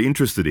I was really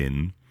interested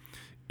in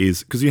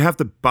is, because you have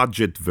the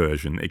budget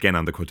version, again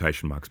under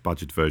quotation marks,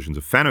 budget versions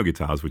of Fano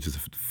guitars, which is a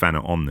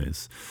Fano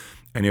Omnis,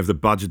 and you have the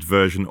budget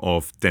version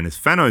of Dennis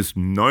Fano's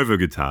Nova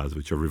guitars,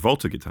 which are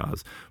Rivolta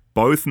guitars,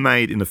 both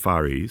made in the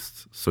Far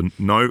East. So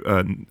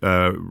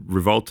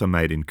Rivolta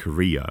made in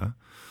Korea,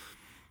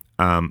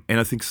 and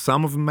I think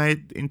some of them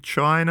made in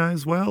China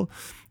as well,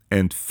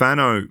 and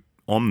Fano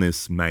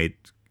Omnis made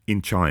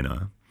in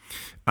China.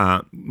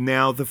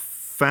 Now, the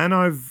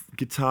Fano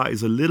guitar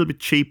is a little bit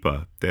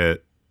cheaper. They're,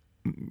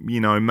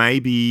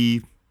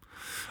 maybe,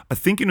 I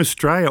think in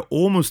Australia,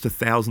 almost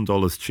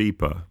 $1,000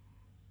 cheaper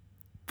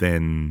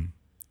than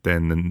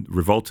the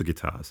Rivolta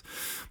guitars.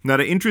 Now,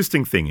 the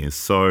interesting thing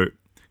is,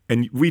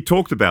 and we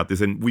talked about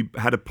this, and we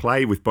had a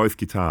play with both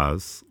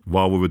guitars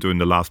while we were doing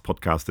the last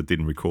podcast that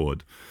didn't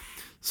record.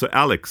 So,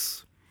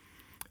 Alex,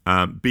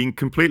 being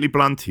completely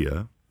blunt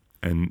here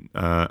and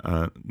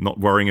not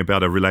worrying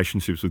about our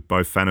relationships with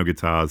both Fano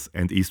guitars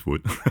and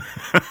Eastwood,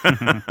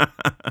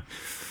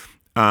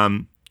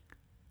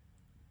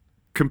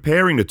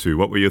 comparing the two,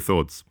 what were your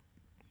thoughts?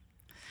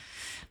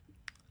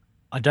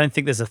 I don't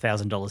think there's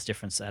 $1,000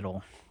 difference at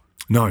all.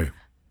 No.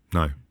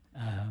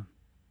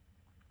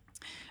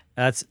 It's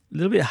a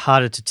little bit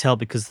harder to tell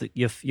because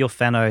your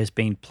Fano has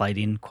been played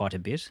in quite a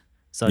bit,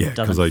 so it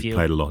doesn't because I feel,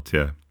 played a lot.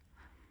 Yeah,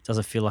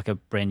 doesn't feel like a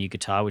brand new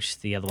guitar, which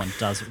the other one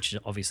does, which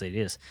obviously it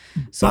is.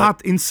 So,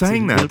 but in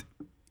saying that,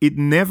 it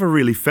never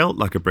really felt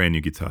like a brand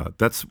new guitar.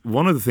 That's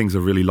one of the things I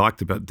really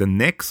liked about the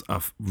necks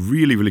are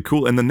really, really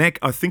cool. And the neck,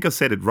 I think I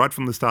said it right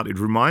from the start. It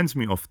reminds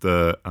me of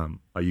the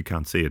you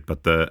can't see it,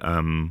 but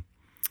the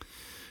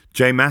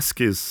J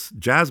Mascis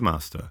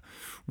Jazzmaster,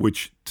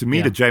 which to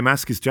me, the J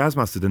Mascis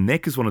Jazzmaster, the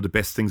neck is one of the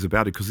best things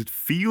about it because it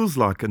feels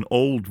like an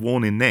old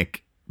worn-in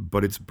neck,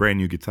 but it's a brand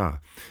new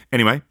guitar.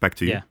 Anyway, back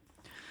to you. Yeah.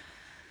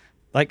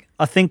 Like,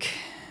 I think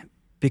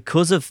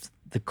because of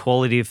the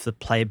quality of the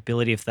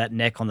playability of that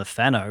neck on the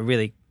Fano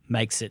really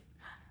makes it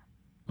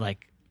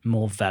like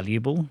more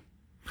valuable.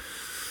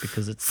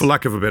 because it's For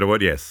lack of a better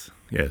word, yes.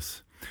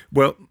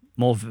 Well,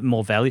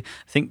 more value.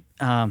 I think,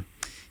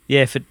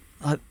 if it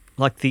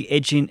like the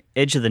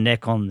edge of the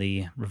neck on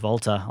the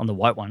Rivolta, on the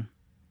white one,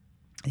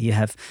 you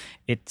have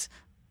it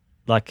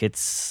like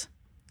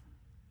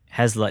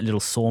has like little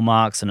saw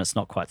marks and it's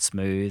not quite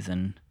smooth,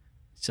 and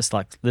it's just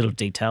like little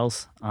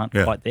details aren't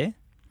quite there.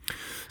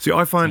 See,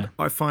 I find,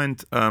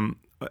 and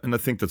I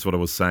think that's what I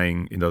was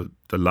saying in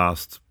the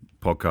last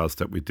podcast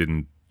that we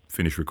didn't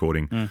finish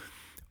recording.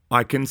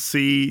 I can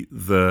see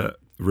the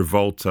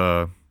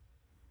Rivolta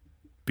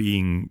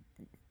being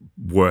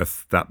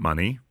worth that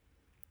money.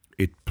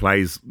 It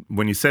plays,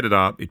 when you set it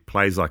up, it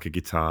plays like a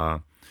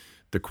guitar.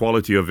 The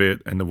quality of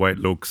it and the way it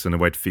looks and the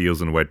way it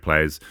feels and the way it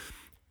plays,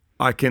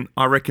 I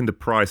reckon the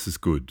price is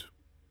good.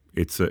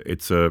 It's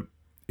a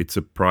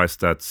price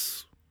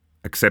that's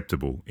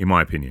acceptable, in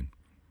my opinion,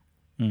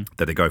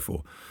 that they go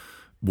for.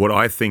 What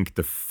I think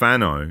the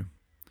Fano,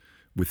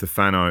 which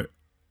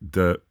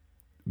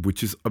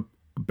is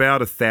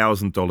about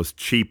 $1,000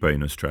 cheaper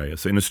in Australia.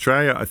 So in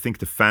Australia, I think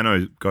the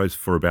Fano goes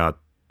for about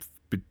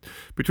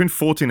between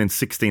 $1,400 and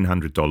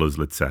 $1,600,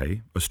 let's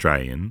say,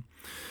 Australian.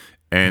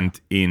 And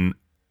in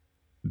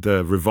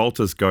the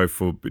Rivoltas go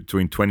for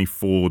between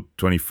 $2,400,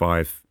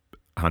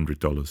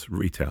 $2,500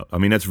 retail. I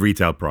mean, that's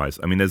retail price.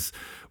 I mean, there's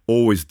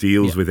always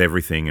deals with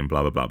everything and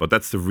blah, blah, blah. But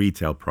that's the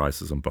retail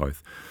prices on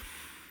both.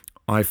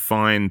 I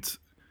find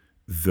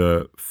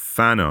the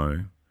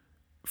Fano,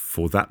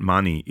 for that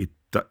money, it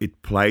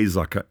plays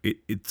like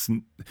it's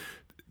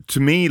to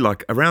me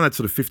like around that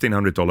sort of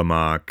 $1,500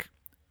 mark.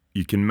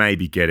 You can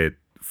maybe get it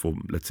for,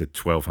 let's say,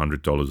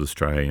 $1,200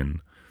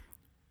 Australian,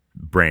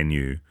 brand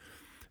new.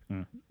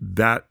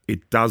 That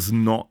it does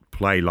not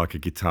play like a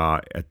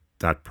guitar at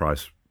that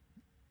price,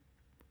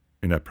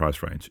 in that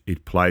price range.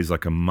 It plays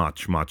like a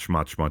much, much,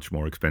 much, much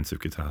more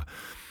expensive guitar.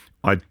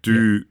 I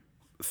do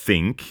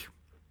think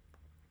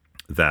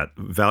that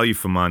value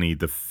for money,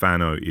 the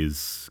Fano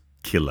is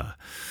killer.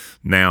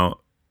 Now,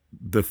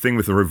 the thing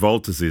with the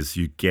Rivoltas is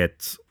you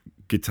get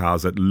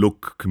guitars that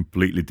look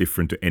completely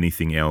different to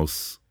anything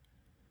else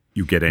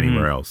you get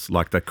anywhere else.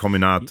 Like that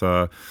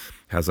Combinata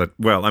has that,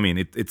 well, I mean,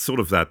 it's sort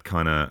of that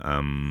kind of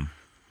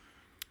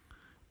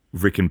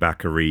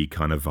Rickenbacker-y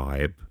kind of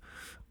vibe.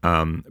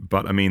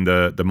 But I mean,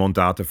 the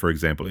Mondata, for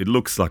example, it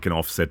looks like an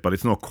offset, but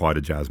it's not quite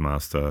a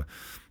Jazzmaster.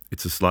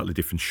 It's a slightly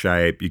different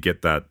shape. You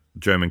get that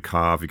German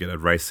carve, you get that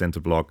race center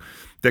block.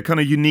 They're kind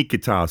of unique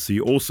guitars. So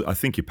you also, I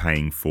think you're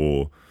paying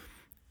for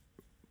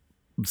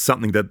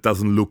something that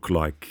doesn't look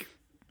like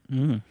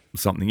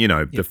something,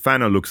 the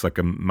Fano looks like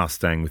a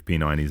Mustang with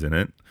P90s in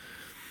it.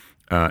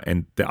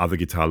 And the other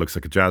guitar looks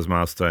like a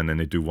Jazzmaster, and then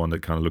they do one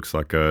that kind of looks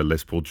like a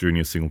Les Paul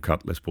Jr., single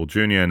cut Les Paul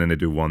Jr., and then they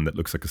do one that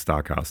looks like a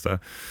Starcaster,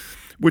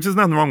 which is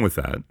nothing wrong with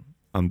that.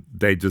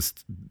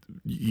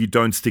 You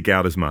don't stick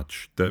out as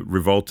much. The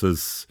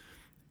Rivoltas,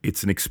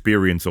 it's an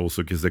experience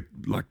also because they're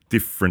like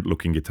different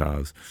looking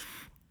guitars.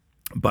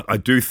 But I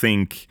do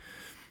think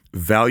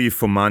value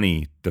for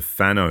money, the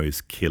Fano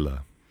is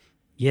killer.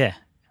 Yeah.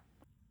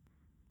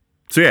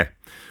 So yeah.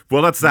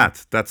 Well, that's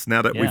that. That's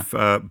now that we've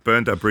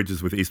burned our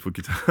bridges with Eastwood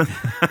guitars.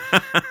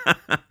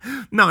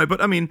 No,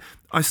 but I mean,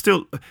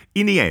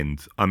 in the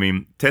end, I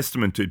mean,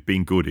 testament to it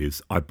being good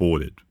is I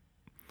bought it.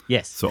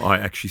 Yes. So I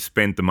actually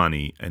spent the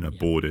money and I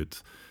bought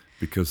it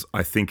because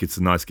I think it's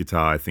a nice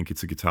guitar. I think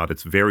it's a guitar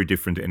that's very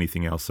different to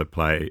anything else I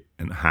play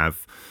and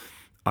have.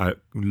 I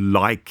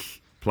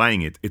like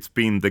playing it. It's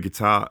been the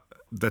guitar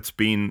that's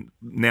been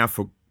now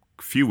for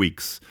a few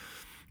weeks.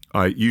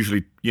 I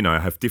usually, I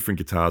have different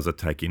guitars I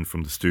take in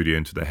from the studio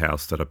into the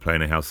house that I play in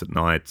the house at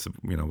night,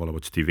 while I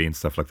watch TV and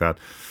stuff like that.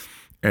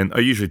 And I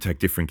usually take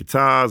different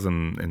guitars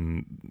and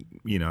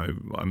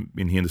I'm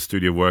in here in the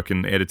studio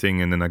working,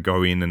 editing, and then I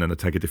go in and then I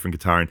take a different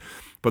guitar in.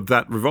 But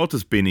that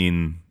Rivolta's been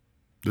in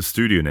the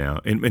studio now,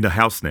 in the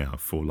house now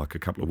for like a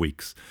couple of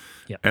weeks.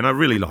 Yep. And I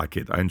really like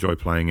it. I enjoy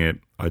playing it.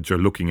 I enjoy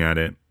looking at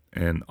it.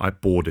 And I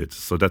bought it.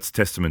 So that's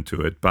testament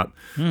to it. But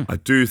I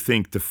do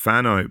think the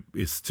Fano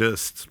is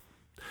just...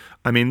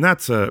 I mean,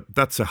 that's a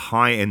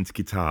high-end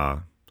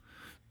guitar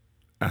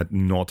at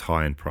not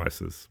high-end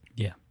prices.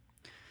 Yeah.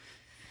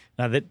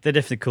 No, they're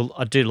definitely cool.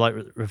 I do like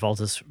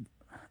Rivoltas.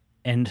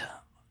 And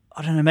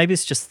I don't know, maybe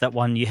it's just that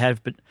one you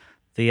have, but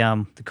the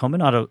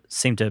Combinata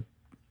seemed to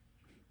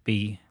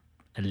be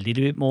a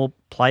little bit more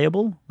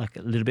playable, like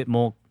a little bit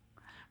more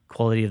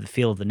quality of the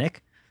feel of the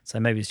neck. So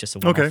maybe it's just a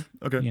one-off.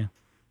 Okay. Yeah.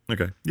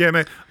 Okay. Yeah,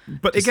 mate.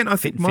 But Just again, I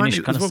think mine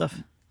finish kind of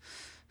stuff.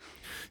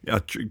 Yeah,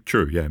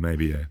 true. Yeah,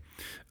 maybe. Yeah.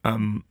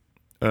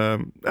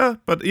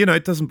 But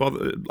it doesn't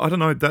bother. I don't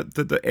know that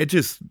the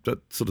edges,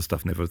 that sort of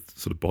stuff never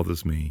sort of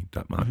bothers me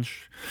that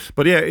much.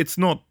 But yeah, it's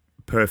not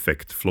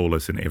perfect,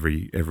 flawless in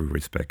every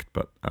respect.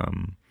 But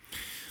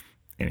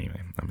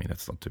anyway, I mean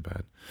that's not too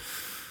bad.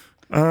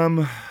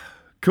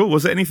 Cool.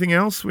 Was there anything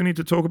else we need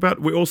to talk about?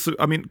 We also,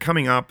 I mean,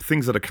 coming up,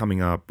 things that are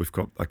coming up.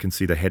 I can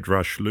see the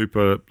Headrush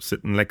Looper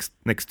sitting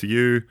next to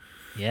you.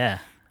 Yeah,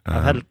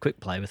 I've had a quick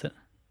play with it.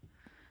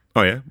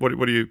 Oh yeah, what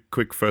are your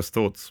quick first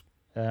thoughts?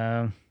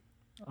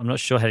 I'm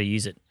not sure how to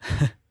use it.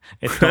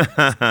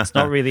 It's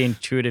not really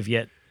intuitive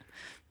yet,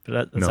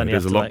 But that's No, only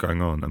there's a after, lot like,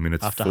 going on. I mean,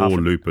 it's after 4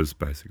 loopers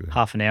basically.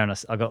 half an hour,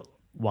 and I got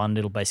one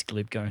little basic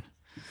loop going.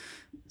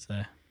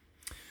 So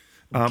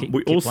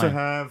we also playing.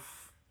 have.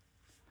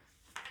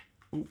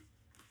 Ooh,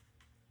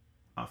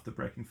 after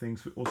breaking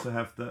things, we also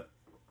have the.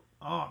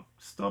 Oh,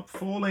 stop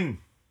falling!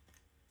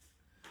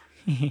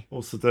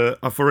 Also,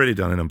 I've already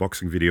done an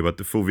unboxing video, but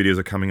the full videos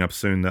are coming up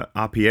soon. The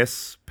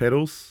RPS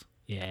pedals.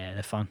 Yeah,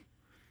 they're fun.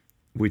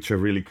 Which are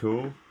really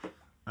cool.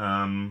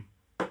 And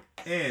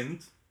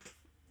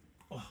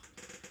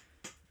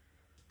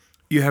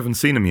you haven't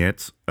seen them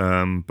yet,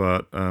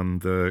 but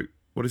the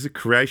what is it?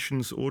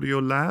 Creations Audio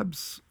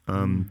Labs.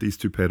 These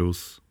 2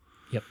 pedals.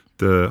 Yep.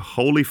 The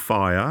Holy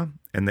Fire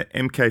and the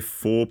MK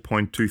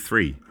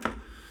 4.23.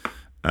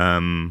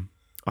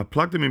 I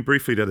plugged them in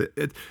briefly. That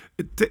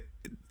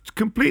it's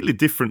completely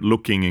different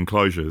looking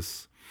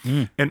enclosures.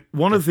 And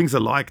one of the things I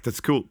like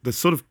that's cool, the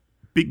sort of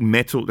big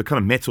metal, the kind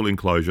of metal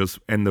enclosures,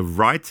 and the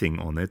writing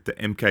on it, the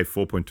MK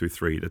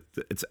 4.23,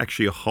 it's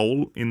actually a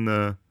hole in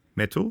the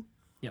metal.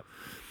 Yep.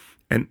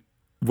 And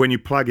when you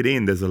plug it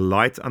in, there's a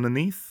light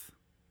underneath.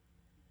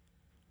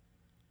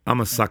 I'm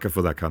a sucker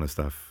for that kind of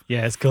stuff.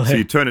 Yeah, it's cool. So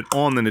you turn it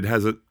on and it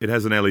has an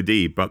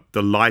LED, but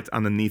the light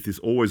underneath is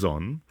always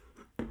on.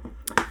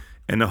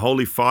 And the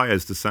Holy Fire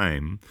is the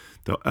same.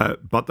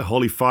 But the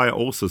Holy Fire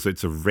also, so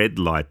it's a red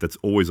light that's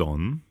always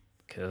on.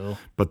 Cool.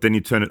 But then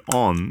you turn it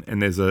on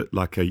and there's an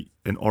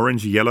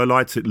orange yellow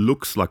light, so it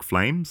looks like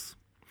flames.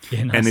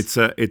 Yeah, nice.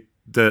 And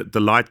the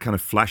light kind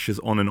of flashes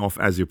on and off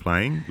as you're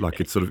playing, like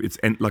it's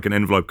like an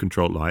envelope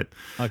controlled light.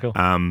 Oh, cool.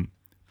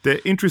 They're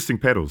interesting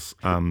pedals.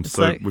 So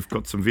like, we've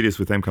got some videos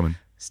with them coming.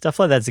 Stuff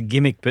like that's a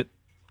gimmick, but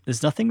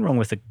there's nothing wrong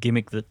with a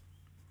gimmick that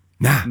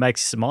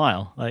makes you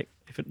smile. Like,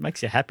 if it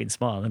makes you happy and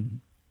smile,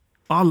 then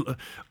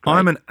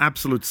I'm an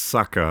absolute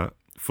sucker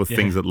for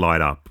things that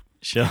light up.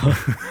 Sure.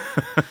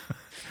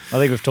 I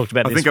think we've talked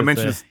about this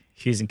with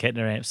Hughes and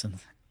Kettner amps.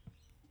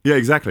 Yeah,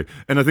 exactly.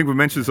 And I think we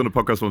mentioned this on the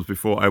podcast once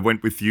before. I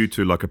went with you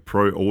to like a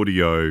pro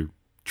audio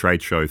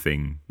trade show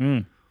thing.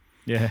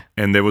 Yeah.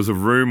 And there was a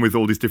room with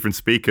all these different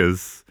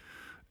speakers.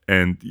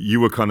 And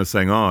you were kind of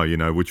saying,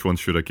 oh, which ones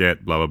should I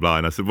get, blah, blah, blah.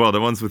 And I said, well, the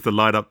ones with the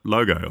light up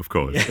logo, of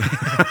course.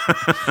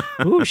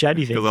 Yeah. Ooh,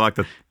 shady thing. Because I like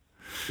that.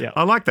 Yeah.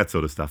 I like that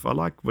sort of stuff. I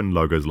like when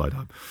logos light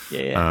up.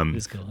 Yeah,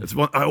 it's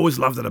cool. I always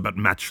love that about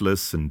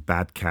Matchless and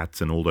Bad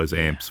Cats and all those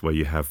amps where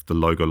you have the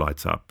logo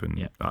lights up.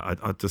 And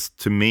I just,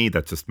 to me,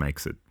 that just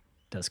makes it.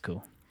 That's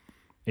cool.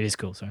 It is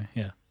cool, sorry.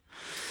 Yeah.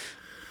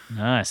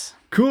 Nice.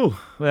 Cool.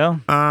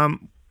 Well,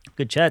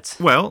 good chats.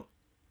 Well,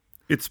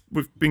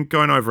 we've been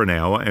going over an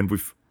hour, and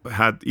we've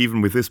had,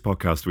 even with this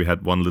podcast, we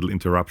had one little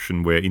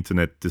interruption where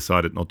internet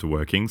decided not to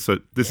working. So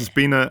this has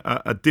been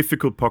a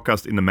difficult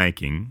podcast in the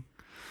making.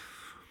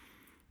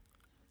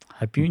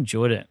 Hope you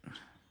enjoyed it.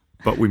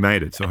 But we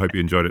made it, so I hope you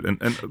enjoyed it.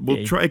 And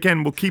we'll try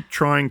again. We'll keep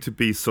trying to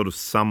be sort of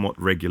somewhat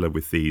regular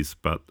with these,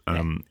 but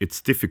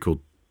it's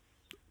difficult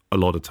a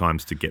lot of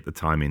times to get the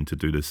time in to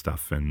do this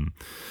stuff, and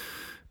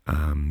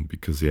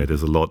because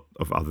there's a lot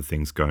of other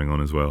things going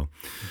on as well.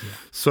 Yeah.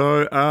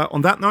 So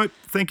on that note,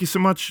 thank you so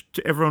much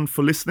to everyone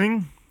for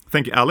listening.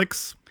 Thank you,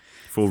 Alex,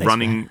 for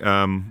running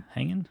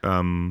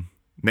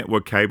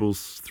network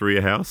cables through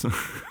your house.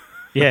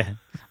 Yeah,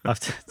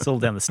 it's all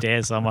down the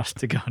stairs, so I might have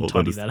to go and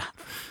tidy that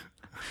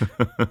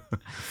up.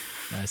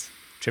 Nice.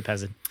 Trip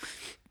hazard.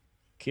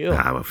 Cool.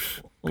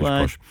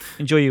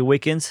 Enjoy your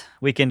weekend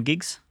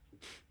gigs.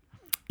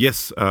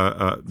 Yes.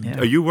 Are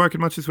you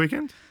working much this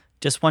weekend?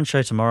 Just one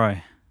show tomorrow.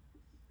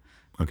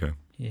 Okay.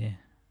 Yeah.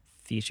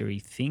 Theatre-y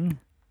thing.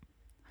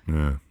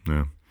 Yeah.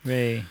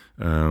 Ray.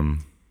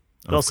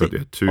 I'll see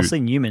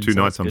Newman. Two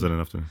nights on Saturday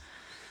afternoon.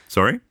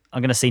 Sorry?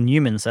 I'm going to see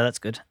Newman, so that's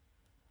good.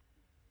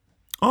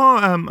 Oh,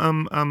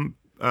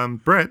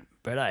 Brett.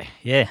 Brett,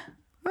 yeah.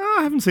 Oh,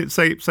 I haven't seen.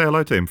 Say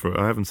hello to him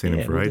I haven't seen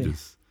him for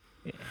ages.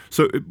 Yeah.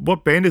 So,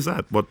 what band is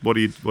that? What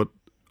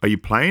are you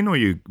playing or are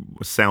you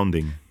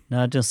sounding?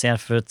 No, I'm doing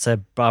sound for it's a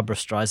Barbara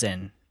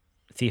Streisand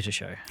theatre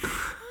show.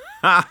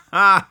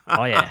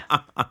 Oh yeah,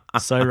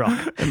 so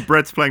rock. And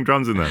Brett's playing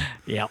drums in that.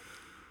 Yep.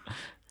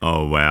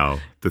 Oh wow,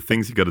 the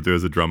things you got to do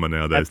as a drummer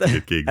nowadays to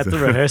get gigs. At the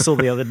rehearsal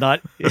the other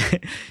night,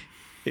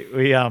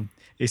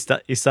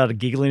 he started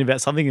giggling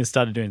about something and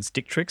started doing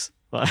stick tricks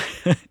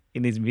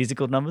in his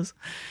musical numbers.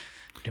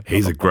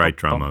 He's a great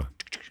drummer.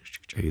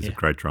 He's a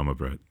great drummer,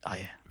 Brett. Oh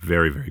yeah,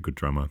 very very good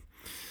drummer.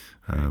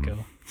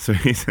 Cool. So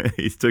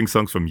he's doing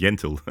songs from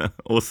Yentl.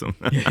 Awesome.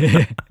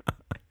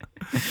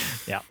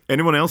 Yeah.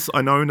 Anyone else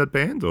I know in that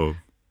band, or?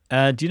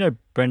 Do you know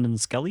Brendan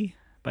Scully,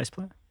 bass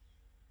player?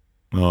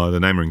 Oh,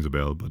 the name rings a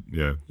bell, but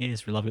yeah. Yeah,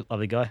 he's a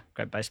lovely guy,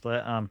 great bass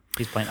player.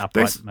 He's playing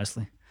upright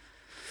mostly.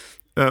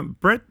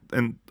 Brett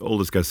and all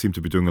these guys seem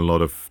to be doing a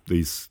lot of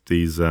these.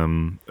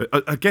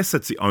 I guess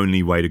that's the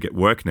only way to get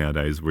work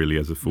nowadays, really,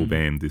 as a full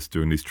band, is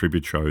doing these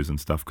tribute shows and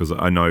stuff. Because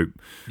I know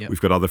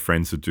we've got other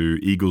friends who do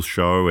Eagles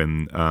show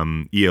and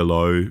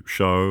ELO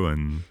show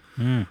and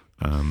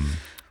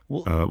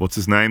what's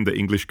his name, the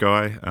English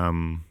guy?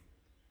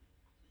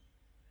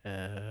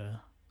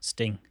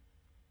 Sting.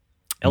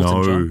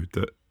 Elton John.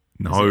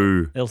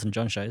 No. Elton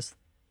John shows.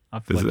 I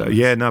feel like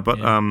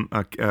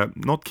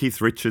not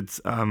Keith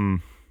Richards.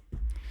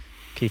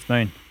 Keith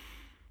Moon.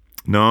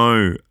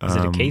 No. Is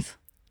it a Keith?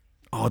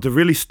 Oh, the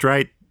really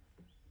straight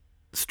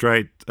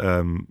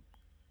kind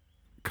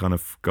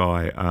of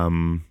guy.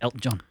 Elton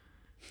John.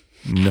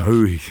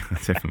 No,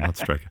 definitely not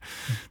straight.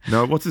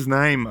 No, what's his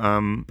name?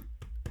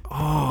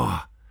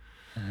 I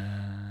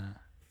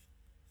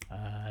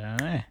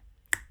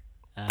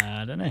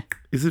don't know.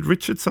 Is it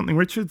Richards? Something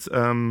Richards?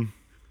 Why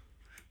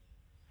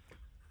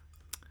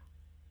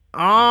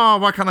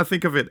can't I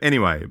think of it?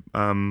 Anyway.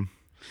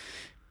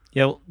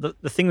 Yeah, well,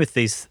 the thing with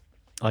these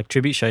like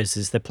tribute shows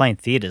is they're playing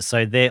theatres,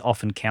 so they're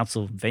often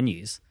council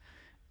venues,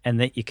 and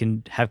that you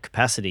can have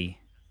capacity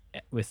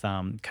with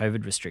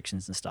COVID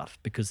restrictions and stuff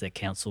because they're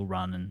council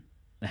run and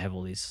they have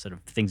all these sort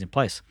of things in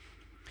place.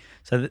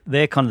 So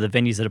they're kind of the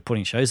venues that are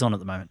putting shows on at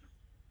the moment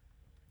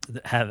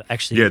that have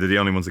actually they're the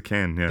only ones that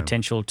can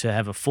potential to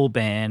have a full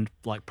band,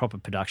 like proper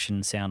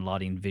production, sound,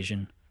 lighting,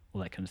 vision,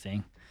 all that kind of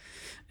thing,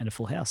 and a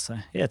full house. So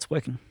yeah, it's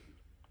working.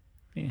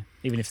 Yeah,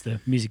 even if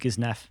the music is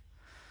naff.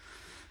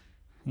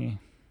 Yeah.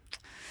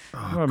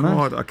 Oh right,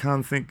 God, I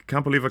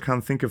can't believe I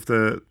can't think of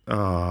the.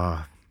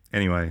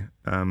 Anyway.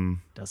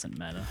 Doesn't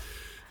matter.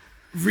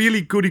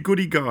 Really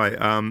goody guy.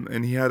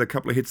 And he had a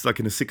couple of hits like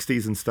in the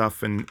 '60s and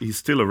stuff, and he's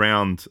still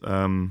around.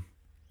 Elton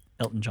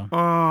John.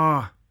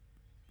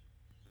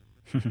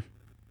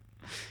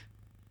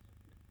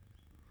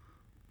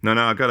 No,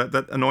 I got it.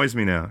 That annoys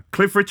me now.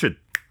 Cliff Richard.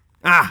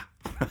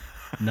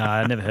 No,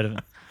 I never heard of it.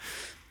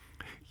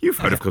 You've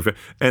heard of Cliff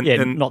Richard.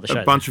 And not the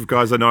show. A bunch of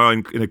guys I know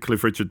in a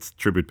Cliff Richards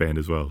tribute band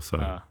as well. So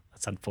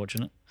that's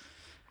unfortunate.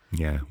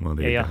 Yeah, well,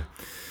 there you go.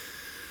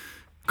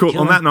 Cool.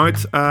 On that note,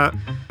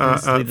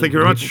 thank you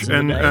very much.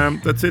 And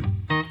that's it.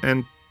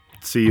 And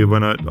see you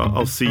when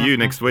I'll see you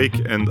next week.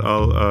 And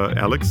I'll,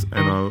 Alex,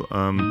 and I'll,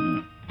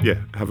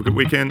 have a good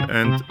weekend.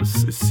 And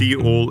see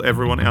you all,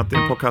 everyone out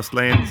there in podcast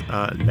land,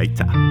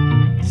 later.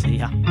 See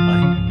ya.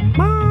 Bye.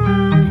 Bye.